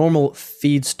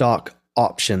feedstock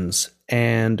options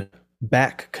and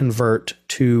back convert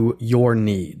to your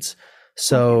needs.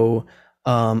 So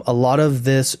a lot of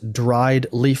this dried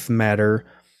leaf matter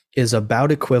is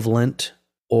about equivalent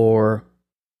or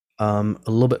a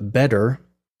little bit better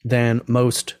than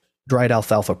most dried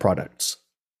alfalfa products.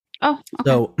 Oh,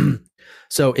 okay.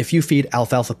 So if you feed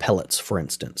alfalfa pellets, for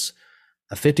instance,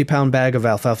 a 50-pound bag of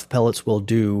alfalfa pellets will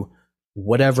do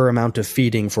whatever amount of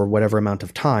feeding for whatever amount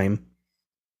of time.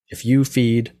 If you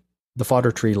feed the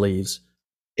fodder tree leaves,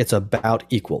 it's about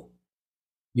equal.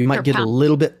 You might get a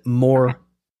little bit more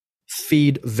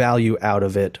feed value out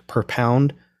of it per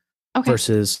pound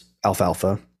versus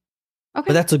alfalfa. Okay.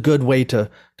 But that's a good way to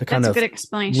kind of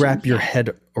wrap your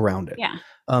head around it. Yeah.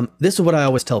 This is what I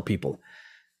always tell people.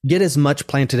 Get as much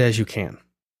planted as you can.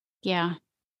 Yeah.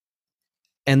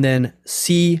 And then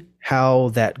see how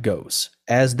that goes.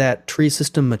 As that tree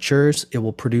system matures, it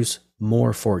will produce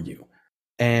more for you.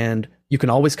 And you can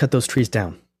always cut those trees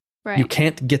down. Right. You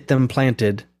can't get them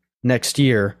planted next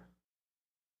year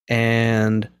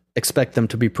and expect them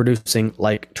to be producing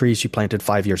like trees you planted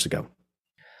 5 years ago.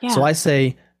 Yeah. So I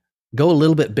say, go a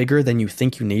little bit bigger than you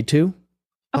think you need to,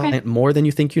 plant more than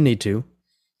you think you need to,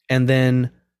 and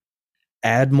then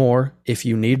add more if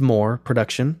you need more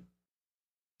production,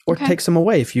 or take some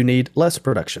away if you need less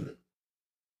production.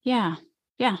 Yeah.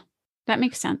 Yeah. That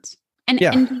makes sense. And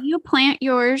do you plant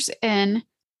yours in,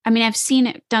 I've seen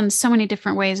it done so many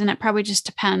different ways, and it probably just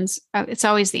depends. It's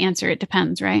always the answer. It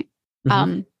depends, right?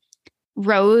 Mm-hmm.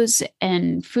 Rows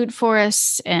and food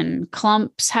forests and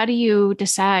clumps. How do you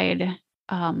decide?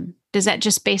 Does that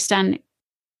just based on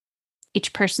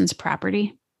each person's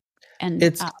property? And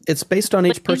it's based on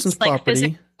each person's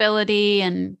property, visibility,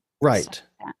 and right. Like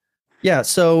that. Yeah.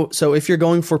 So if you're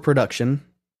going for production,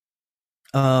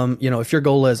 if your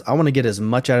goal is I want to get as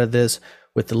much out of this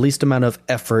with the least amount of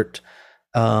effort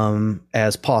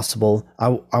as possible. I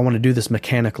want to do this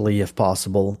mechanically if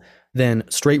possible. Then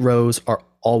straight rows are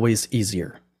always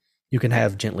easier. You can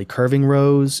have gently curving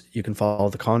rows. You can follow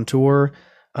the contour.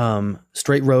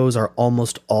 Straight rows are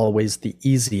almost always the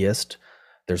easiest.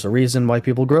 There's a reason why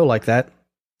people grow like that,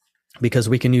 because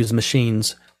we can use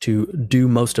machines to do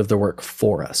most of the work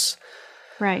for us.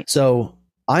 Right. So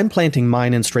I'm planting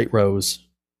mine in straight rows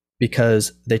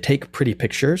because they take pretty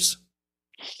pictures.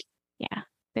 Yeah,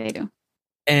 they do.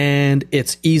 And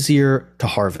it's easier to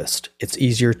harvest. It's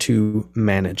easier to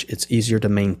manage. It's easier to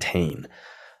maintain.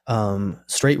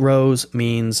 Straight rows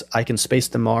means I can space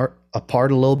them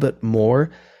apart a little bit more,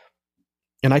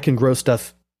 and I can grow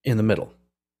stuff in the middle.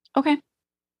 Okay.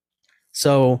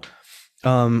 So,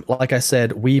 like I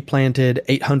said, we planted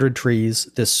 800 trees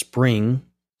this spring,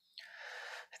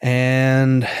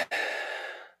 and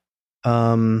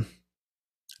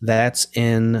that's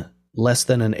in less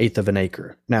than 1/8 of an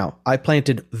acre. Now, I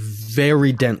planted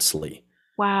very densely.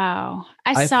 Wow.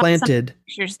 I saw planted some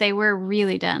pictures. They were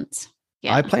really dense.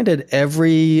 Yeah. I planted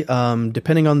every,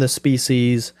 depending on the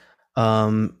species,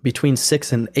 between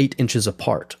 6 and 8 inches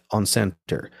apart on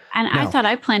center. And I thought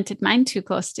I planted mine too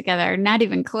close together. Not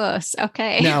even close.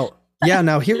 Okay.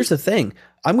 Now here's the thing.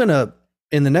 I'm going to,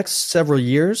 in the next several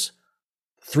years,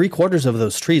 3/4 of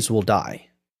those trees will die.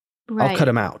 Right. I'll cut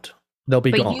them out. They'll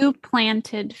be gone. But you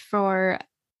planted for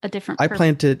a different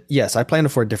purpose. I planted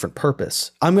for a different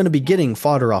purpose. I'm going to be getting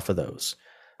fodder off of those.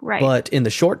 Right. But in the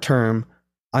short term,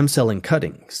 I'm selling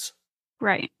cuttings.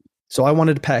 Right. So I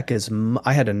wanted to pack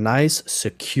I had a nice,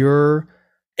 secure,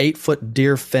 8-foot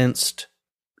deer fenced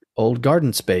old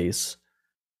garden space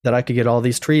that I could get all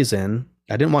these trees in.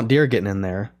 I didn't want deer getting in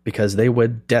there because they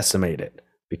would decimate it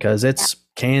because it's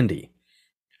candy.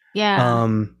 Yeah.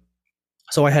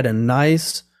 So I had a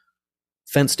nice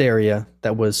fenced area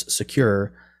that was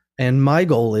secure. And my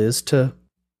goal is to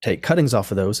take cuttings off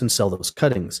of those and sell those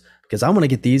cuttings because I want to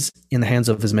get these in the hands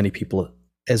of as many people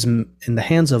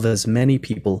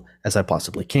as I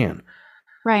possibly can.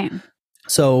 Right.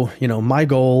 So, my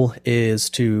goal is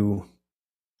to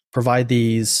provide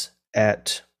these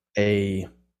at a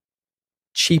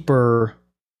cheaper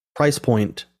price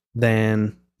point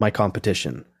than my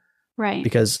competition. Right.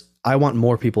 Because I want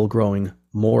more people growing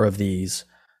more of these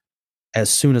as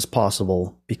soon as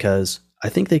possible because I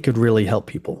think they could really help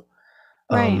people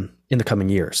in the coming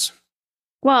years.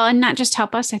 Well, and not just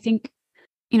help us. I think,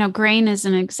 grain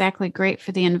isn't exactly great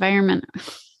for the environment,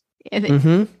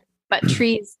 but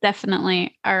trees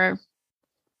definitely are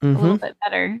a little bit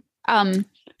better.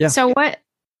 So what,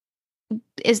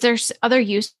 is there other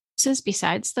uses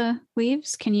besides the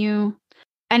leaves?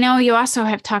 I know you also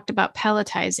have talked about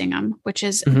pelletizing them, which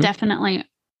is definitely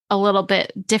a little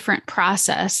bit different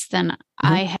process than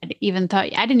I had even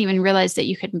thought. I didn't even realize that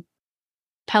you could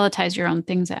pelletize your own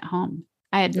things at home.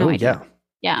 I had no idea.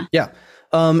 Yeah.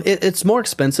 It's more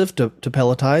expensive to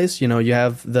pelletize. You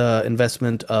have the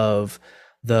investment of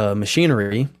the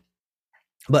machinery,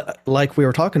 but like we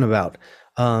were talking about,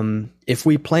 if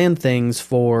we plan things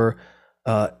for,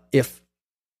 if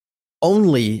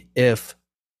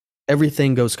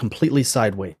everything goes completely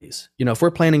sideways, if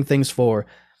we're planning things for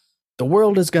the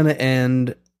world is going to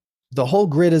end, the whole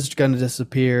grid is going to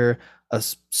disappear, a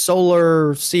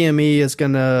solar CME is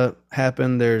going to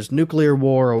happen, there's nuclear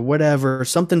war or whatever,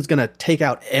 something's going to take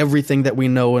out everything that we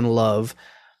know and love,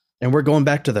 and we're going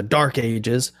back to the dark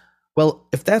ages. Well,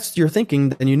 if that's your thinking,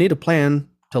 then you need a plan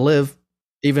to live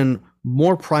even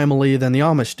more primally than the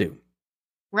Amish do.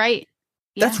 Right.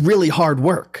 Yeah. That's really hard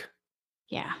work.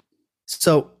 Yeah.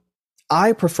 So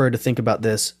I prefer to think about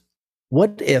this.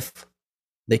 What if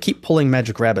they keep pulling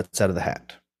magic rabbits out of the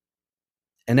hat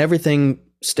and everything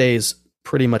stays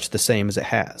pretty much the same as it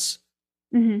has?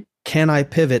 Can I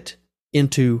pivot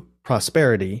into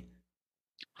prosperity?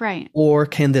 Right. Or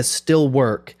can this still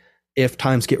work if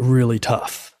times get really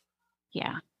tough?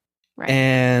 Yeah. Right.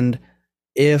 And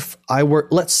if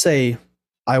let's say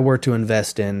I were to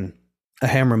invest in a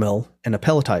hammer mill and a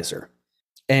pelletizer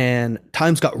and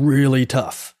times got really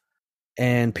tough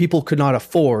and people could not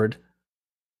afford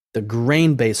the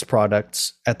grain-based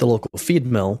products at the local feed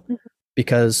mill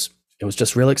because it was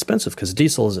just really expensive because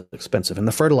diesel is expensive and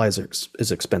the fertilizer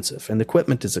is expensive and the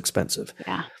equipment is expensive.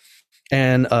 Yeah.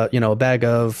 And, a bag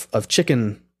of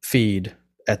chicken feed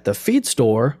at the feed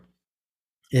store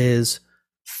is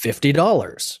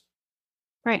 $50.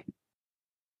 Right.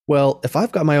 Well, if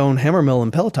I've got my own hammer mill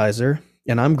and pelletizer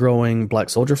and I'm growing black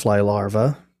soldier fly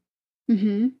larvae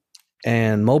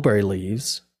and mulberry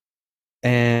leaves,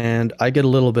 and I get a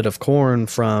little bit of corn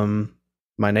from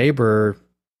my neighbor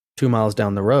 2 miles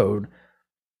down the road,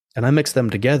 and I mix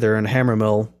them together in a hammer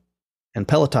mill and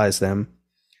pelletize them,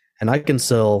 and I can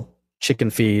sell chicken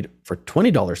feed for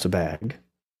 $20 a bag.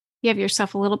 You have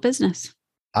yourself a little business.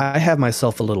 I have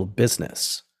myself a little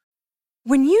business.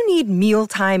 When you need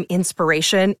mealtime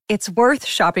inspiration, it's worth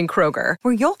shopping Kroger,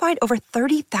 where you'll find over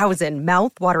 30,000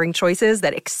 mouth-watering choices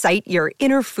that excite your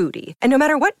inner foodie. And no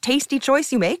matter what tasty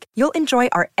choice you make, you'll enjoy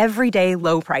our everyday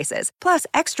low prices, plus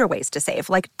extra ways to save,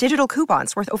 like digital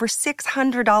coupons worth over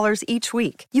 $600 each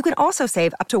week. You can also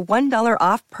save up to $1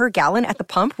 off per gallon at the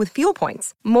pump with fuel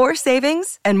points. More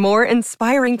savings and more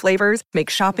inspiring flavors make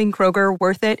shopping Kroger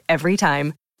worth it every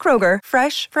time. Kroger,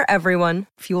 fresh for everyone.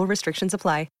 Fuel restrictions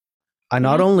apply. I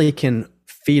not only can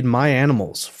feed my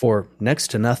animals for next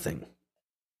to nothing,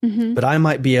 but I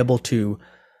might be able to,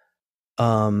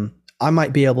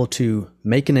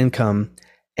 make an income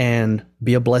and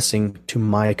be a blessing to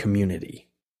my community.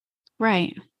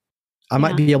 Right. I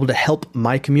might be able to help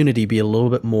my community be a little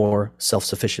bit more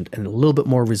self-sufficient and a little bit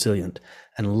more resilient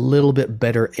and a little bit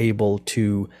better able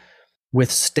to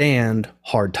withstand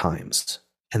hard times,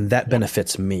 and that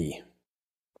benefits me.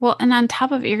 Well, and on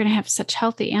top of it, you're going to have such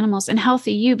healthy animals and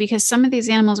healthy you, because some of these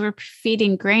animals we're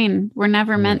feeding grain were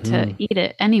never meant to eat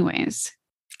it anyways.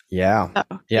 Yeah.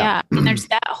 So, yeah. And there's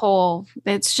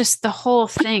it's just the whole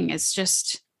thing is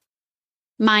just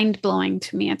mind blowing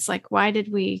to me. It's like, why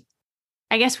did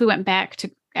I guess we went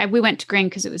to grain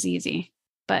because it was easy,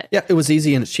 but yeah, it was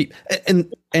easy and it's cheap.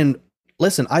 And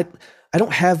listen, I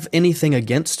don't have anything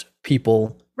against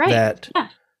people that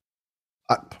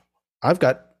I've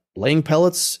got laying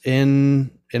pellets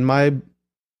in my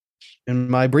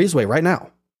breezeway right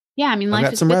now. Yeah. I mean, I've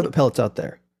got some rabbit pellets out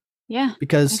there. Yeah.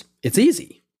 Because it's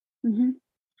easy. Mm-hmm.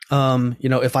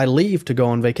 If I leave to go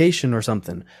on vacation or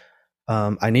something,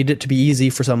 I need it to be easy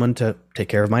for someone to take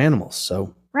care of my animals.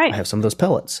 So I have some of those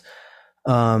pellets.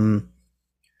 But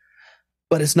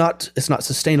it's not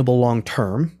sustainable long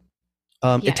term.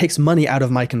 It takes money out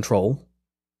of my control.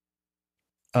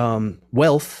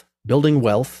 Building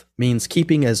wealth means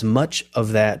keeping as much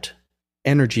of that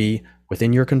energy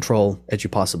within your control as you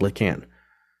possibly can.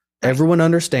 Right. Everyone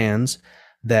understands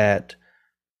that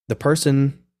the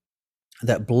person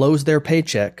that blows their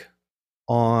paycheck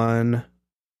on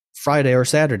Friday or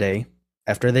Saturday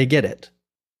after they get it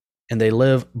and they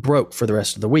live broke for the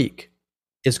rest of the week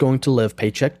is going to live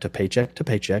paycheck to paycheck to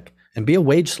paycheck and be a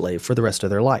wage slave for the rest of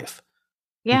their life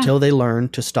until they learn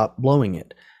to stop blowing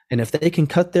it. And if they can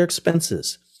cut their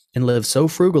expenses and live so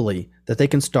frugally that they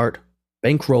can start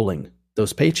bankrolling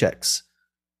those paychecks,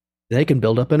 they can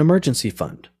build up an emergency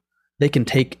fund. They can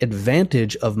take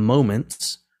advantage of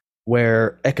moments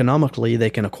where economically they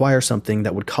can acquire something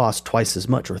that would cost twice as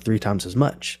much or 3 times as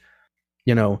much.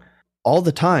 All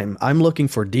the time I'm looking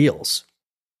for deals.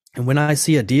 And when I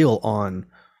see a deal on,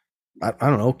 I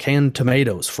don't know, canned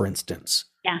tomatoes, for instance.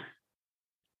 Yeah.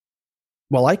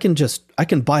 Well, I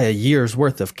can buy a year's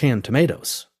worth of canned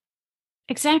tomatoes.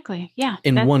 Exactly. Yeah.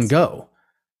 In one go.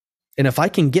 And if I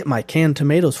can get my canned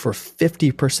tomatoes for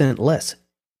 50% less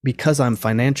because I'm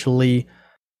financially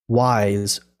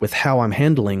wise with how I'm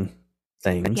handling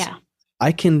things,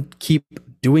 I can keep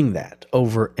doing that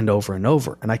over and over and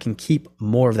over, and I can keep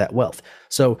more of that wealth.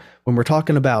 So when we're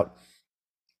talking about,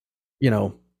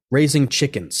 raising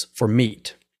chickens for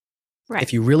meat,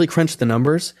 if you really crunch the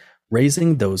numbers,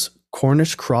 raising those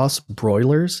Cornish cross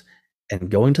broilers and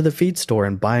going to the feed store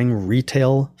and buying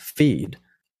retail feed,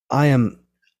 I'm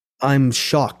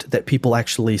shocked that people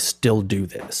actually still do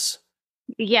this.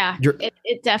 Yeah,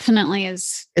 it definitely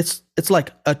is. It's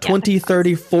like a $20,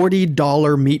 $30,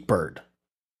 $40 meat bird.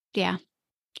 Yeah.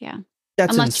 Yeah.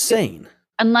 That's insane.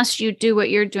 Unless you do what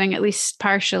you're doing, at least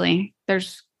partially.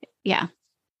 Yep.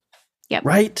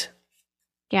 Right?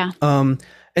 Yeah.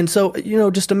 And so,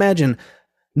 just imagine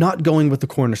not going with the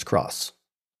Cornish cross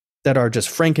that are just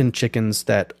Franken chickens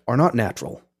that are not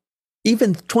natural.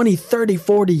 Even 20, 30,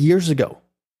 40 years ago,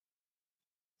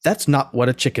 that's not what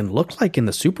a chicken looked like in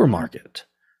the supermarket.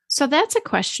 So that's a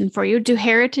question for you. Do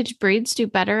heritage breeds do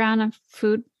better on a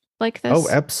food like this? Oh,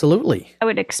 absolutely. I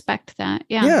would expect that.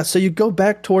 Yeah. Yeah. So you go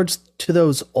back to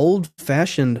those old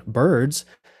fashioned birds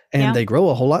and they grow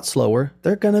a whole lot slower.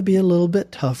 They're going to be a little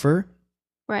bit tougher.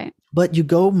 Right. But you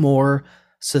go more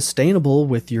sustainable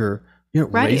with your,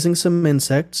 raising some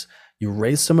insects. You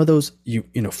raise some of those,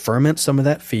 ferment some of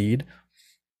that feed.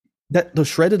 Those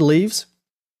shredded leaves,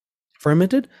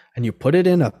 fermented, and you put it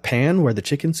in a pan where the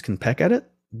chickens can peck at it,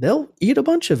 they'll eat a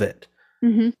bunch of it.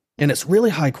 Mm-hmm. And it's really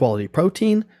high quality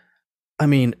protein. I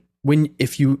mean,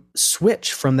 if you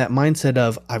switch from that mindset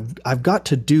of I've got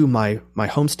to do my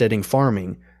homesteading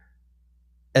farming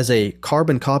as a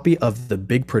carbon copy of the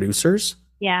big producers.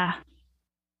 Yeah.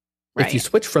 Right. If you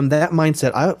switch from that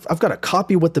mindset, I've got to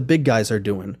copy what the big guys are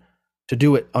doing to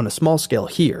do it on a small scale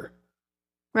here.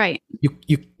 Right.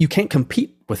 You can't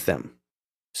compete with them.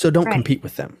 So don't compete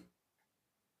with them.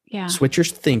 Yeah. Switch your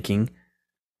thinking,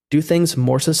 do things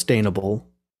more sustainable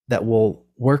that will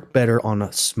work better on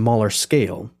a smaller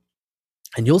scale.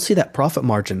 And you'll see that profit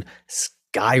margin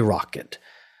skyrocket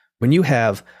when you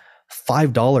have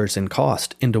 $5 in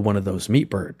cost into one of those meat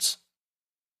birds.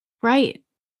 Right.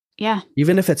 Yeah.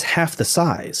 Even if it's half the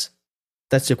size,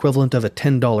 that's the equivalent of a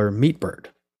 $10 meat bird.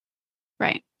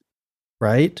 Right.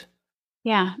 Right?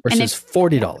 Yeah. Versus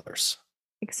 $40.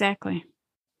 Exactly.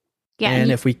 Yeah.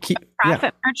 And if we keep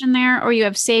profit margin there, or you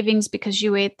have savings because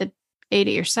you ate it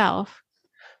yourself.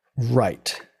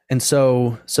 Right. And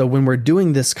so when we're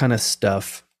doing this kind of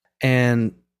stuff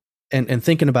and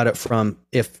thinking about it from,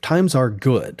 if times are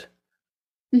good,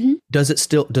 mm-hmm. does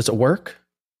it work?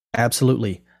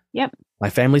 Absolutely. Yep. My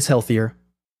family's healthier.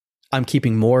 I'm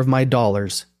keeping more of my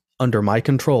dollars under my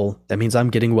control. That means I'm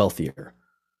getting wealthier.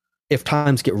 if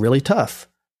times get really tough,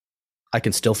 I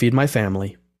can still feed my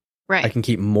family. Right. I can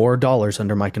keep more dollars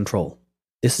under my control.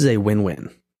 This is a win-win.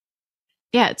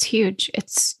 Yeah, it's huge.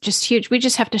 It's just huge. We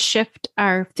just have to shift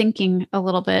our thinking a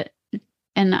little bit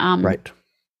and Right.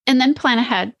 and then plan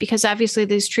ahead, because obviously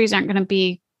these trees aren't going to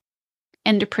be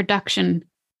into production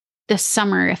this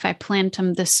summer if I plant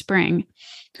them this spring.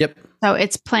 Yep. So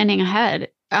it's planning ahead.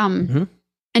 And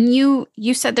you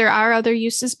said there are other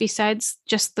uses besides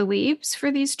just the leaves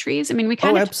for these trees. I mean, we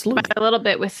kind of talked about it a little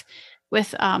bit with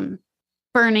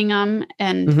burning them,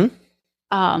 and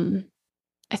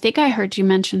I think I heard you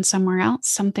mention somewhere else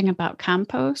something about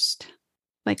compost.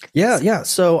 Yeah.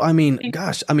 So I mean,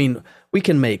 gosh, I mean, we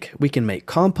can make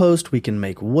compost, we can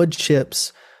make wood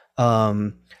chips.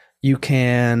 You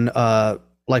can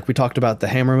like we talked about the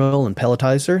hammer mill and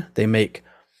pelletizer, they make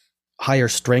higher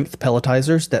strength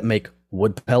pelletizers that make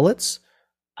wood pellets.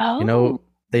 Oh. You know,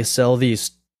 they sell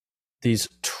these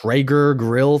Traeger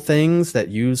grill things that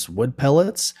use wood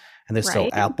pellets, and they sell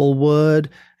apple wood,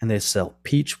 and they sell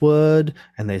peach wood,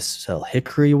 and they sell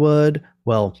hickory wood.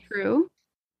 Well, true.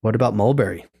 What about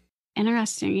mulberry?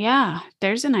 Interesting. Yeah,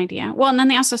 there's an idea. Well, and then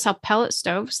they also sell pellet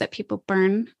stoves that people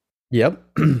burn. Yep.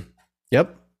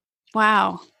 Yep.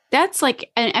 Wow. That's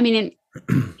like, I mean,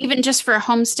 even just for a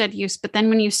homestead use, but then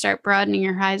when you start broadening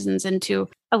your horizons into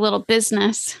a little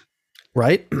business.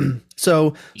 Right.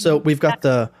 So we've got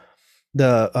the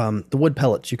wood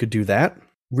pellets. You could do that.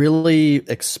 Really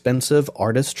expensive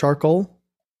artist charcoal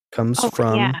comes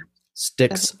from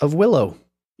sticks of willow.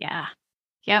 Yeah.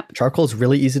 Yep. Charcoal is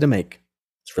really easy to make.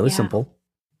 It's really simple.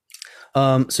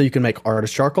 So you can make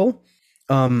artist charcoal.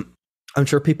 I'm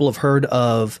sure people have heard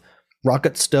of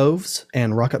rocket stoves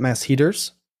and rocket mass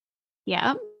heaters.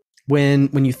 Yeah.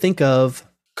 When you think of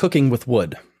cooking with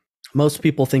wood, most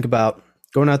people think about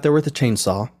going out there with a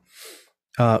chainsaw,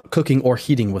 cooking or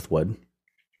heating with wood,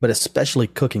 but especially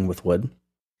cooking with wood.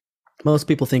 Most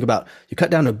people think about you cut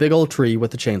down a big old tree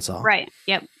with a chainsaw. Right.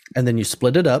 Yep. And then you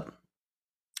split it up,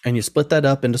 and you split that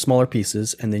up into smaller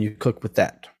pieces, and then you cook with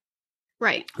that.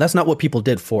 Right. That's not what people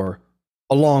did for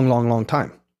a long, long, long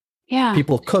time. Yeah.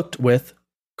 People cooked with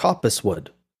coppice wood.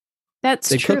 That's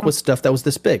true. They cooked with stuff that was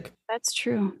this big. That's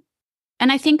true.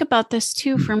 And I think about this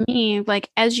too, for me, like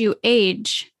as you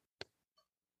age,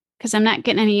 because I'm not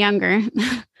getting any younger,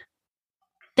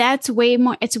 it's way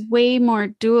more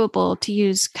doable to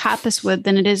use coppice wood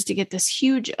than it is to get this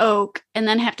huge oak and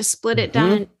then have to split it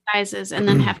down in sizes and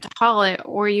then have to haul it.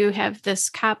 Or you have this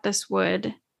coppice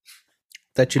wood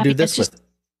that you do this with.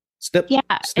 Snip,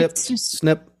 snip,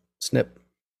 snip, snip.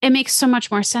 It makes so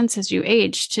much more sense as you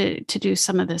age to do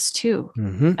some of this too.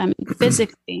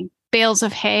 Physically, bales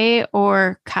of hay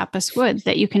or coppice wood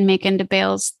that you can make into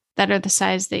bales that are the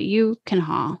size that you can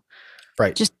haul.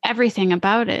 Right. Just everything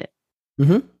about it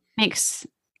makes,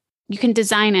 you can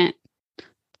design it,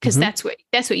 because that's what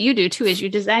you do too, is you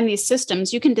design these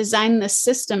systems. You can design this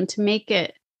system to make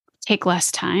it take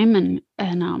less time and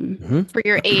for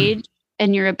your age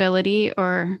and your ability,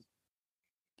 or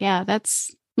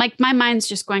that's like, my mind's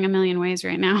just going a million ways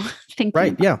right now. Thinking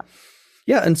right. Yeah.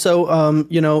 Yeah. And so,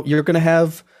 you're going to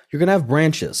have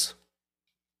branches.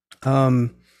 You're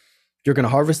going to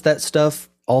harvest that stuff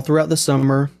all throughout the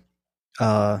summer.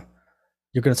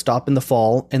 You're going to stop in the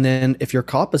fall. And then if you're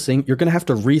coppicing, you're going to have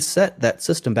to reset that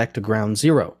system back to ground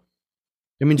zero.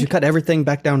 It means you cut everything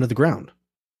back down to the ground.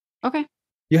 Okay.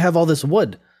 You have all this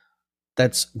wood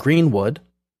that's green wood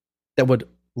that would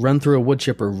run through a wood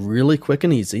chipper really quick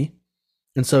and easy.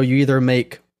 And so you either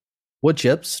make wood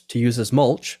chips to use as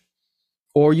mulch,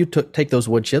 or you take those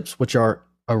wood chips, which are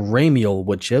a ramial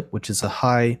wood chip, which is a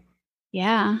high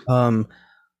cambium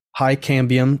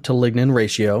to lignin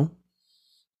ratio.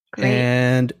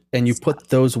 Great. And you put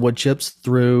those wood chips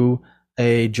through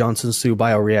a Johnson Sioux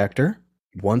bioreactor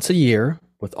once a year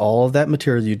with all of that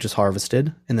material you just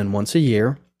harvested. And then once a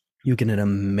year, you get an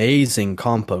amazing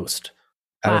compost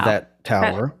out of that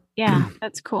tower.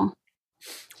 That's cool.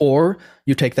 Or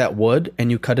you take that wood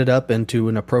and you cut it up into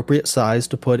an appropriate size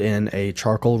to put in a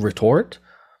charcoal retort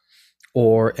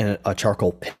or a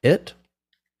charcoal pit.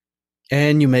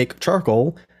 And you make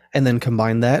charcoal and then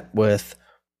combine that with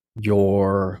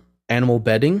your animal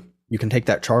bedding. You can take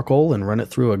that charcoal and run it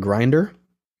through a grinder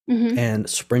and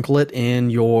sprinkle it in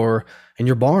your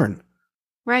barn,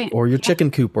 right, or your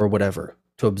chicken coop or whatever,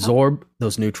 to absorb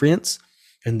those nutrients.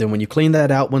 And then when you clean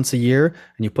that out once a year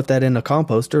and you put that in a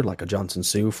composter, like a Johnson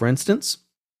Sioux, for instance,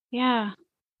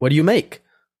 what do you make?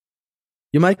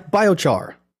 You make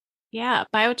biochar. Yeah,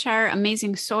 biochar,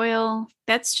 amazing soil.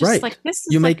 That's just like, this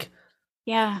is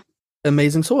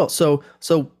amazing soil. So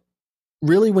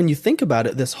really, when you think about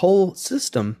it, this whole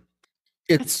system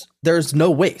there's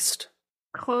no waste.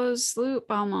 Closed loop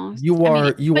almost. You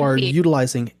are be.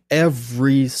 utilizing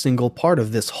every single part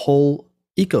of this whole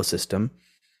ecosystem,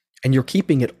 and you're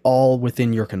keeping it all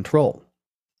within your control.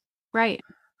 Right.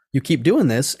 You keep doing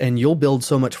this and you'll build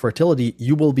so much fertility,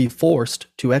 you will be forced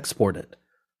to export it.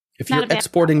 If you're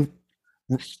exporting,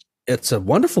 it's a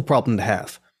wonderful problem to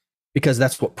have because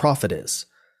that's what profit is.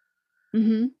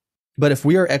 Mm-hmm. But if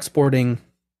we are exporting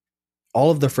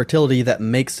all of the fertility that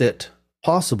makes it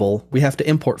possible, we have to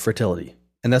import fertility.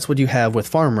 And that's what you have with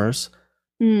farmers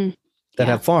that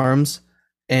have farms,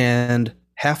 and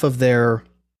half of their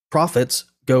profits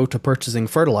go to purchasing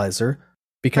fertilizer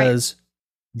because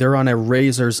they're on a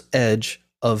razor's edge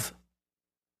of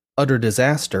utter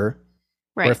disaster.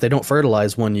 Right. Where if they don't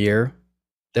fertilize one year,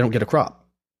 they don't get a crop.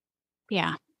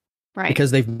 Yeah. Right.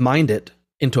 Because they've mined it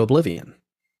into oblivion.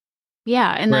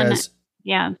 Yeah. And whereas,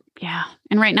 then, yeah.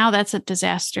 And right now that's a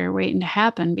disaster waiting to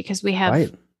happen because we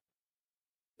have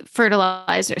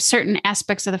fertilizer. Certain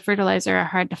aspects of the fertilizer are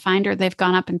hard to find, or they've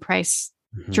gone up in price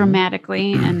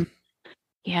dramatically. And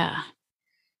yeah.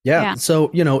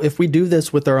 So, if we do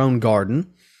this with our own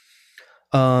garden,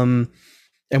 and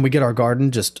we get our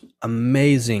garden just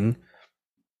amazing,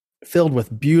 filled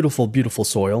with beautiful, beautiful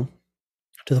soil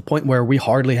to the point where we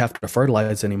hardly have to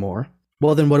fertilize anymore.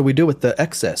 Well, then what do we do with the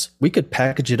excess? We could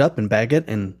package it up and bag it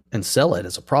and sell it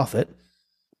as a profit.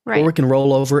 Right. Or we can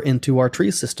roll over into our tree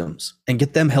systems and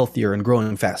get them healthier and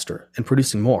growing faster and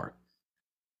producing more.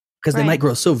 Because they might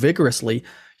grow so vigorously,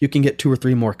 you can get 2 or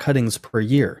 3 more cuttings per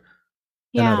year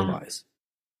than otherwise.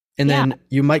 And then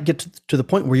you might get to the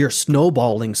point where you're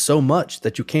snowballing so much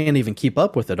that you can't even keep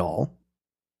up with it all.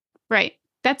 Right.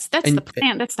 That's the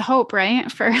plan. That's the hope,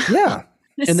 right?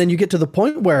 And then you get to the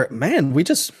point where, man, we're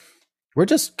just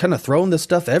kind of throwing this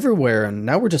stuff everywhere, and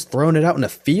now we're just throwing it out in a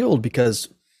field because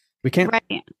we can't.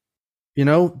 Right.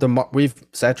 We've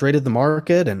saturated the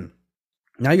market, and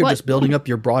now you're just building up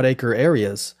your broadacre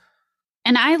areas.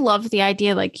 And I love the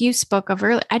idea, like you spoke of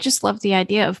earlier. I just love the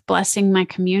idea of blessing my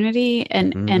community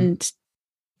and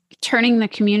turning the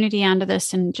community onto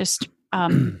this, and just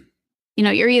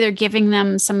you're either giving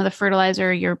them some of the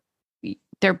fertilizer,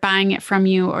 they're buying it from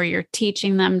you, or you're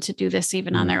teaching them to do this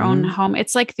even on their own home.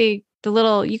 It's like the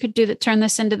little, you could turn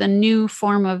this into the new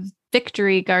form of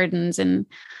victory gardens and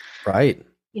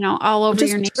all over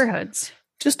your neighborhoods.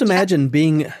 Just imagine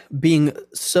being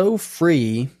so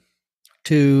free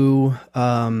to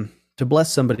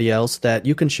bless somebody else that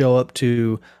you can show up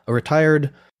to a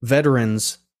retired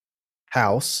veteran's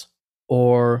house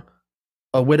or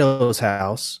a widow's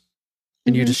house,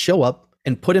 and you just show up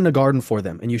and put in a garden for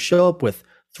them, and you show up with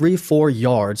 3-4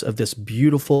 yards of this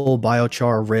beautiful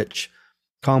biochar rich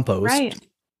compost,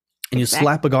 and you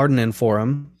slap a garden in for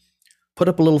them, put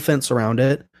up a little fence around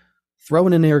it, throw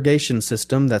in an irrigation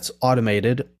system that's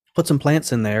automated, put some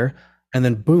plants in there, and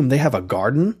then boom, they have a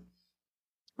garden.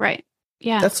 Right.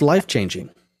 Yeah. That's life-changing.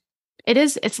 It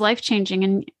is. It's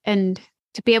life-changing. And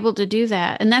to be able to do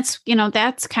that. And that's been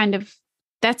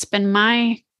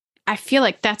I feel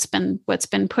like that's been what's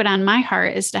been put on my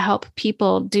heart, is to help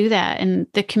people do that, and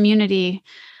the community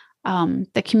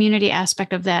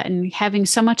aspect of that, and having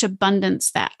so much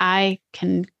abundance that I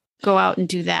can go out and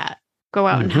do that, go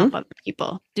out and help other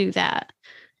people do that.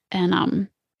 And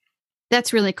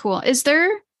that's really cool.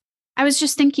 I was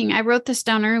just thinking, I wrote this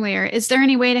down earlier. Is there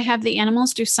any way to have the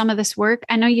animals do some of this work?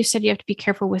 I know you said you have to be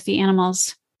careful with the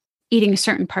animals eating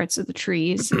certain parts of the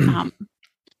trees.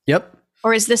 Yep.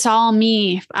 Or is this all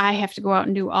me? I have to go out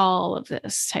and do all of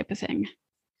this type of thing.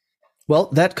 Well,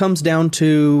 that comes down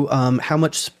to how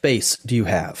much space do you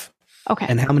have? Okay.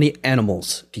 And how many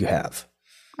animals do you have?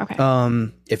 Okay.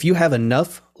 If you have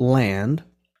enough land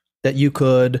that you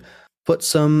could put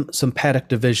some paddock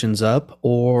divisions up,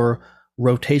 or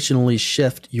rotationally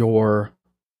shift your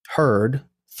herd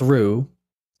through.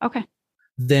 Okay.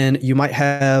 Then you might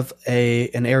have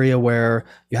an area where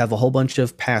you have a whole bunch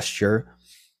of pasture,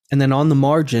 and then on the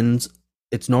margins,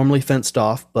 it's normally fenced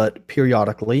off, but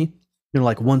periodically,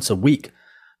 like once a week,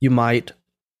 you might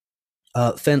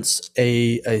fence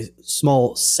a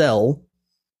small cell,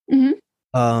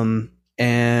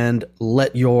 and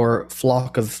let your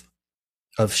flock of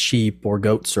sheep or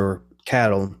goats or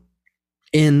cattle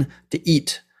in to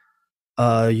eat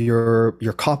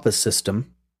your coppice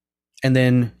system, and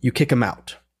then you kick them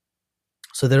out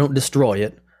so they don't destroy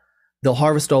it. They'll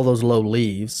harvest all those low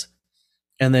leaves,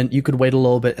 and then you could wait a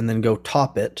little bit and then go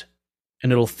top it,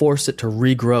 and it'll force it to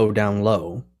regrow down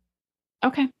low.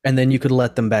 Okay. And then you could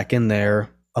let them back in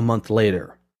there a month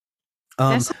later.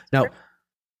 Now,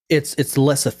 it's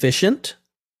less efficient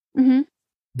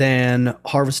than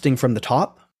harvesting from the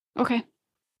top. Okay.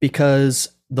 Because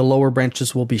the lower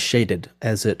branches will be shaded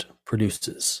as it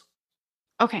produces.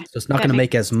 Okay. So it's not going to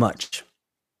make as much.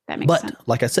 That makes sense. But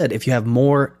like I said, if you have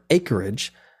more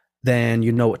acreage than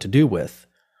you know what to do with,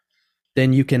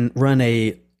 then you can run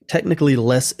a technically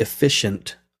less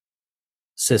efficient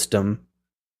system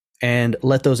and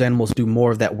let those animals do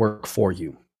more of that work for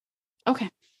you. Okay.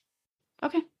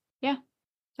 Yeah.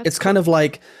 It's kind of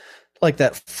like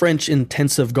that French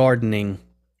intensive gardening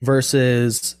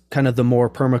versus kind of the more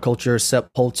permaculture,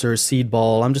 sepulcher, seed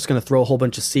ball. I'm just going to throw a whole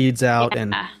bunch of seeds out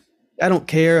and I don't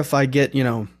care if I get,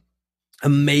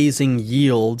 amazing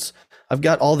yields. I've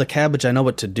got all the cabbage I know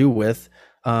what to do with.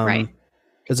 Right.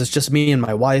 Because it's just me and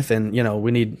my wife and,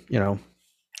 we need,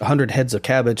 100 heads of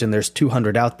cabbage and there's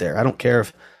 200 out there. I don't care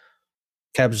if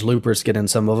cabbage loopers get in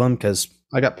some of them because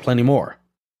I got plenty more.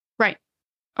 Right.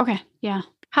 Okay. Yeah.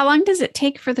 How long does it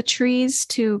take for the trees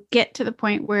to get to the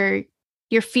point where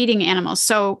you're feeding animals?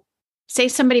 So say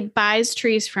somebody buys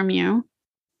trees from you,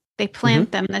 they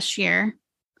plant them this year.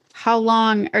 How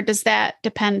long, or does that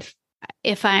depend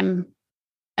if I'm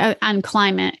on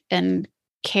climate and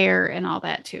care and all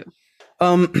that too?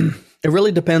 It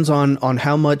really depends on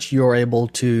how much you're able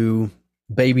to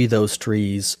baby those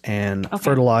trees and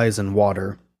fertilize and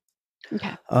water.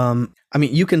 Okay.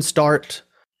 You can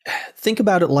think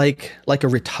about it like a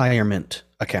retirement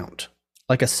account,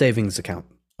 like a savings account.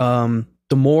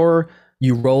 The more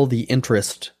you roll the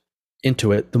interest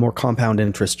into it, the more compound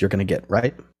interest you're going to get,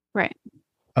 right? Right.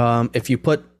 If you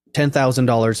put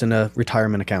 $10,000 in a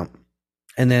retirement account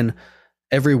and then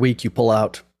every week you pull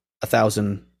out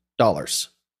 $1,000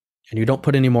 and you don't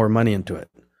put any more money into it,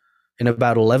 in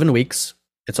about 11 weeks,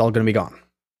 it's all going to be gone.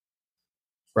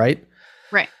 Right?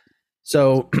 Right.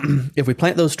 So if we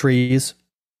plant those trees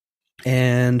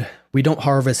and we don't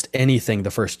harvest anything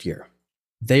the first year,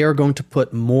 they are going to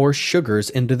put more sugars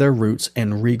into their roots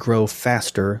and regrow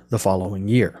faster the following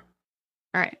year.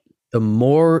 All right. The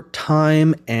more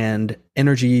time and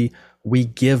energy we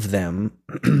give them,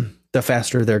 the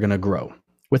faster they're going to grow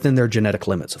within their genetic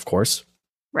limits, of course.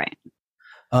 Right.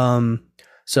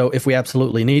 So if we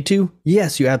absolutely need to,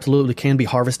 yes, you absolutely can be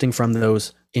harvesting from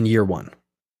those in year one.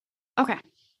 Okay.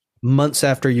 Months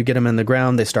after you get them in the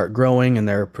ground, they start growing and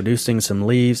they're producing some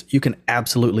leaves. You can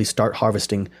absolutely start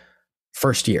harvesting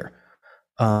first year.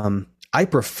 I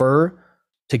prefer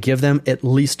to give them at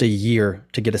least a year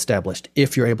to get established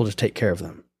if you're able to take care of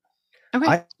them.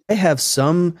 Okay. I have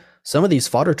some of these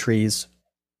fodder trees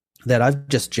that I've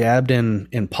just jabbed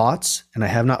in pots and I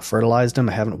have not fertilized them.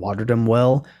 I haven't watered them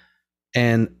well.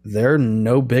 And they're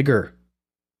no bigger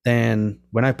than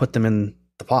when I put them in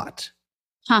the pot.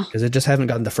 Because they just haven't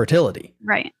gotten the fertility.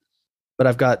 Right. But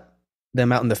I've got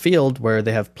them out in the field where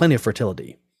they have plenty of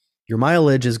fertility. Your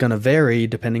mileage is going to vary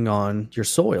depending on your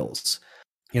soils.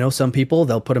 Some people,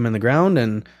 they'll put them in the ground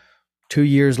and 2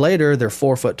 years later, they're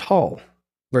 4 foot tall.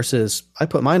 Versus I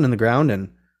put mine in the ground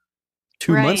and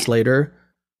 2 months later,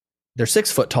 they're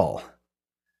 6 foot tall.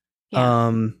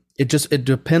 Yeah. It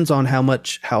depends on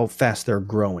how fast they're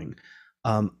growing.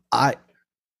 The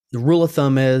rule of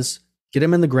thumb is get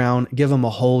them in the ground, give them a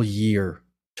whole year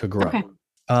to grow. Okay.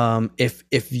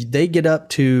 If they get up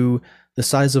to the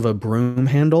size of a broom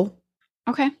handle,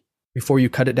 before you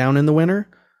cut it down in the winter,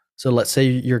 so let's say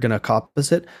you're going to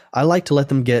coppice it, I like to let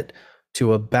them get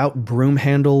to about broom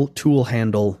handle, tool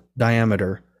handle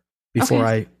diameter before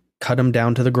I cut them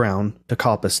down to the ground to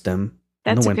coppice them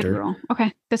in the winter. That's a good rule.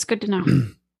 Okay, that's good to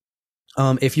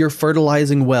know. If you're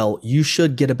fertilizing well, you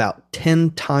should get about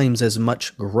 10 times as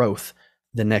much growth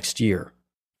the next year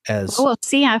as... We'll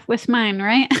see with mine,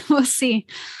 right? We'll see.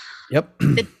 Yep.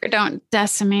 Don't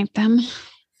decimate them.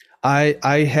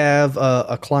 I have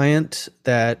a client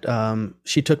that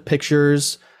she took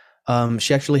pictures.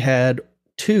 She actually had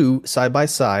 2 side by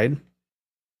side.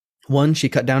 One she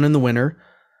cut down in the winter,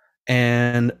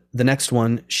 and the next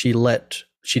one she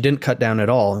didn't cut down at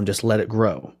all and just let it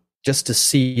grow, just to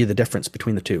see the difference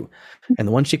between the two. And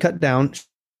the one she cut down,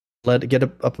 let it get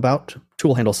up about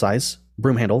tool handle size,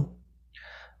 broom handle,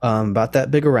 about that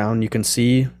big around. You can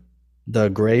see the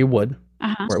gray wood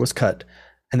where it was cut,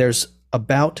 and there's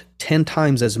about 10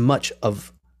 times as much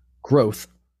of growth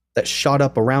that shot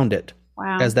up around it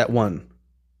as that one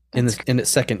in its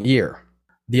second year.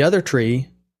 The other tree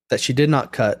that she did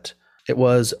not cut, it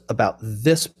was about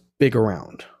this big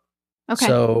around. Okay.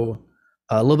 So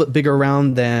a little bit bigger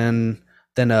around than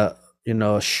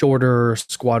a shorter,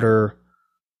 squatter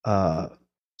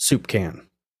soup can.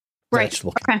 Right.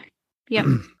 Vegetable can. Okay.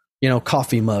 Yep.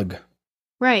 Coffee mug.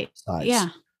 Right. Size. Yeah.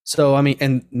 So,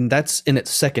 and that's in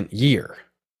its second year.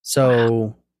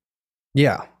 So,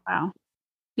 yeah. Wow.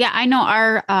 Yeah, I know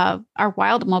our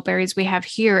wild mulberries we have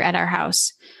here at our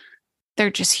house. they're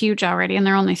just huge already, and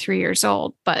they're only 3 years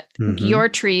old. But your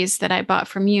trees that I bought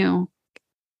from you,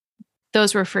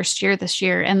 those were first year this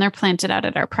year, and they're planted out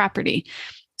at our property.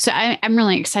 So I'm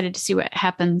really excited to see what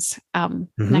happens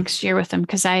next year with them,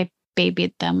 because I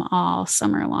babied them all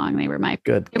summer long. They were my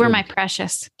my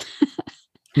precious.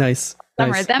 Nice.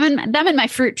 Summer. Them and my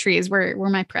fruit trees were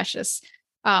my precious.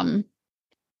 Well,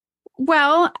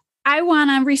 I want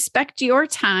to respect your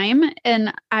time,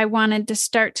 and I wanted to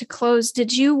start to close.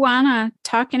 Did you want to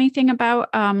talk anything about,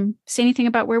 say anything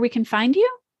about where we can find you?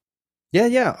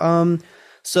 Yeah.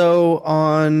 So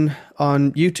on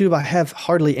YouTube, I have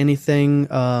hardly anything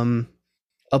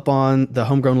up on the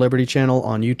Homegrown Liberty channel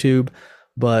on YouTube,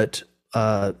 but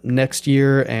next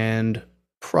year and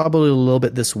probably a little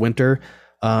bit this winter,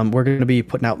 we're going to be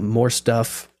putting out more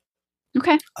stuff.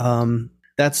 Okay.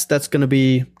 That's going to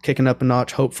be kicking up a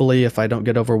notch, hopefully, if I don't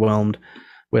get overwhelmed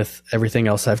with everything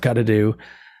else I've got to do.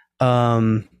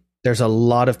 There's a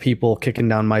lot of people kicking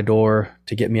down my door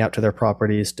to get me out to their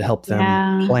properties to help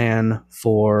them plan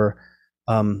for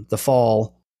the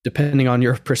fall. Depending on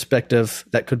your perspective,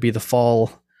 that could be the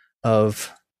fall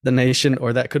of the nation,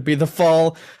 or that could be the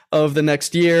fall of the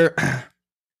next year.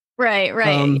 Right.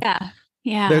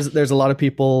 Yeah. There's a lot of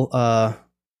people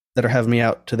that are having me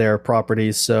out to their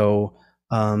properties. So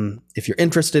if you're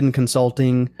interested in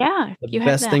consulting, the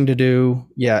best thing to do,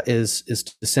 is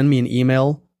to send me an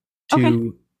email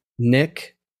to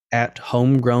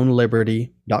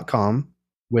nick@homegrownliberty.com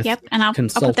with and I'll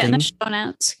consulting. I'll put that in the show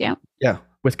notes. Yeah,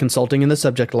 with consulting in the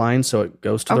subject line, so it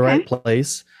goes to the right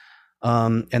place.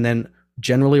 And then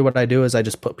generally what I do is I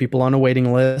just put people on a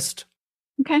waiting list.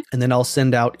 Okay. And then I'll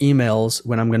send out emails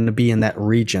when I'm going to be in that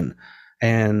region.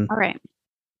 And all right.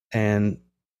 And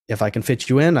if I can fit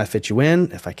you in, I fit you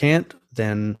in. If I can't,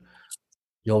 then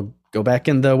you'll go back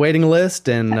in the waiting list,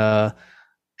 and I'll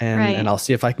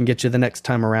see if I can get you the next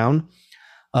time around.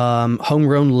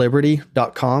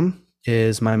 Homegrownliberty.com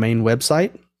is my main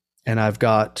website, and I've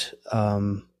got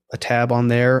a tab on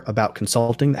there about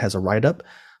consulting that has a write-up.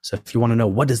 So if you want to know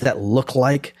what does that look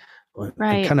like,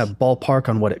 and kind of ballpark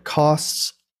on what it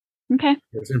costs,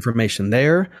 there's information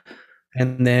there.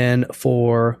 And then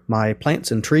for my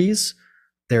plants and trees,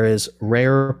 there is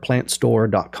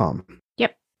rareplantstore.com.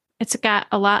 Yep. It's got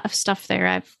a lot of stuff there.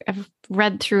 I've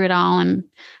read through it all and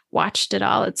watched it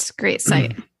all. It's a great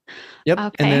site. Yep.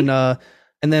 Okay. And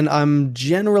then I'm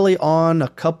generally on a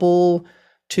couple,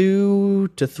 2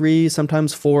 to 3,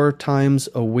 sometimes 4 times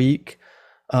a week,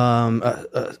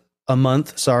 a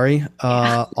month,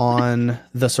 on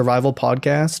the Survival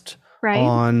Podcast,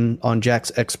 on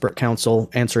Jack's Expert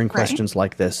Counsel, answering questions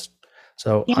like this.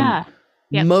 So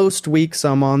most weeks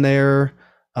I'm on there.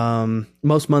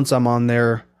 Most months I'm on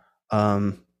there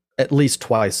at least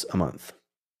twice a month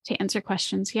to answer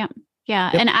questions. Yep.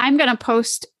 And I'm going to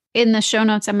post in the show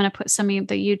notes, I'm going to put some of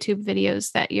the YouTube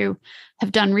videos that you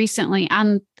have done recently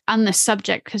on this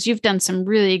subject, because you've done some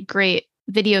really great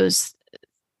videos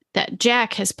that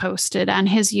Jack has posted on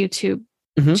his YouTube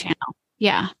channel.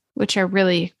 Yeah. Which are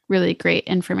really, really great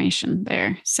information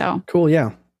there. So cool.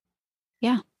 Yeah.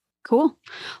 Cool.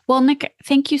 Well, Nick,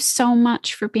 thank you so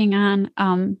much for being on.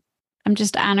 I'm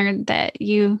just honored that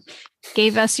you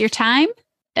gave us your time,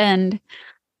 and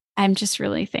I'm just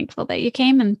really thankful that you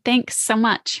came, and thanks so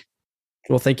much.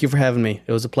 Well, thank you for having me.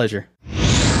 It was a pleasure.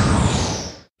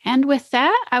 And with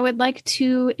that, I would like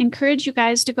to encourage you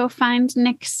guys to go find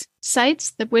Nick's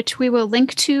sites, which we will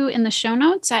link to in the show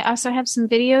notes. I also have some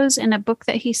videos and a book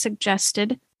that he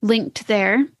suggested linked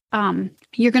there.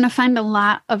 You're going to find a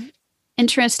lot of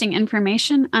interesting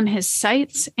information on his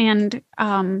sites. And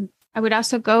I would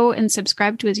also go and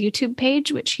subscribe to his YouTube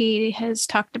page, which he has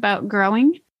talked about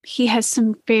growing. He has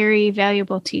some very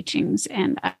valuable teachings,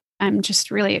 and I'm just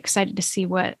really excited to see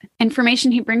what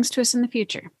information he brings to us in the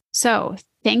future. So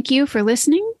thank you for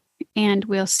listening, and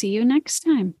we'll see you next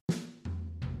time.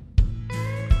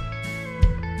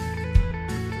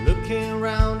 Looking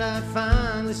around, I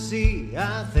finally see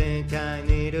I think I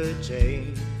need a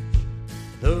change.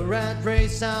 The rat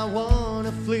race, I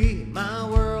wanna flee, my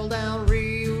world I'll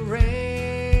rearrange.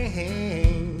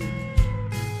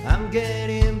 I'm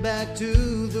getting back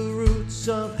to the roots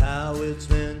of how it's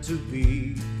meant to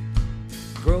be.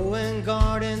 Growing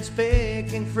gardens,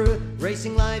 picking fruit,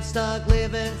 racing livestock,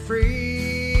 living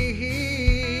free.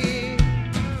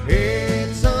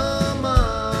 It's a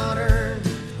modern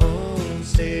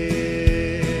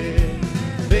homestead.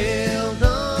 Build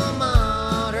a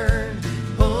modern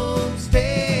homestead.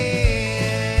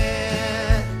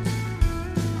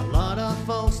 A lot of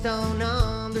folks don't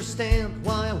understand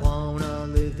why I wanna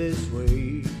live this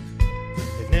way.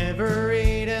 They've never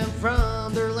eaten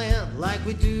from their land like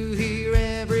we do here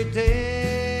every day.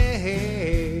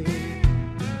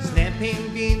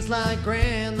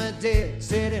 grandma did,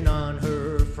 sitting on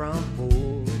her front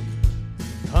porch,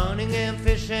 hunting and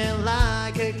fishing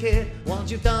like a kid once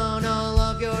you've done all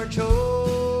of your chores.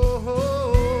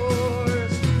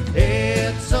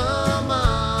 It's a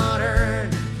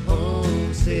modern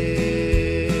homestead.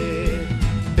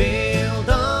 Build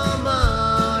a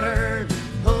modern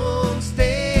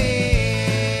homestead.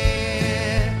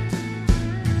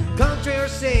 Country or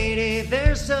city,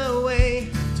 there's a way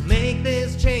to make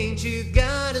this change. You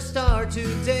gotta start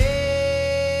today.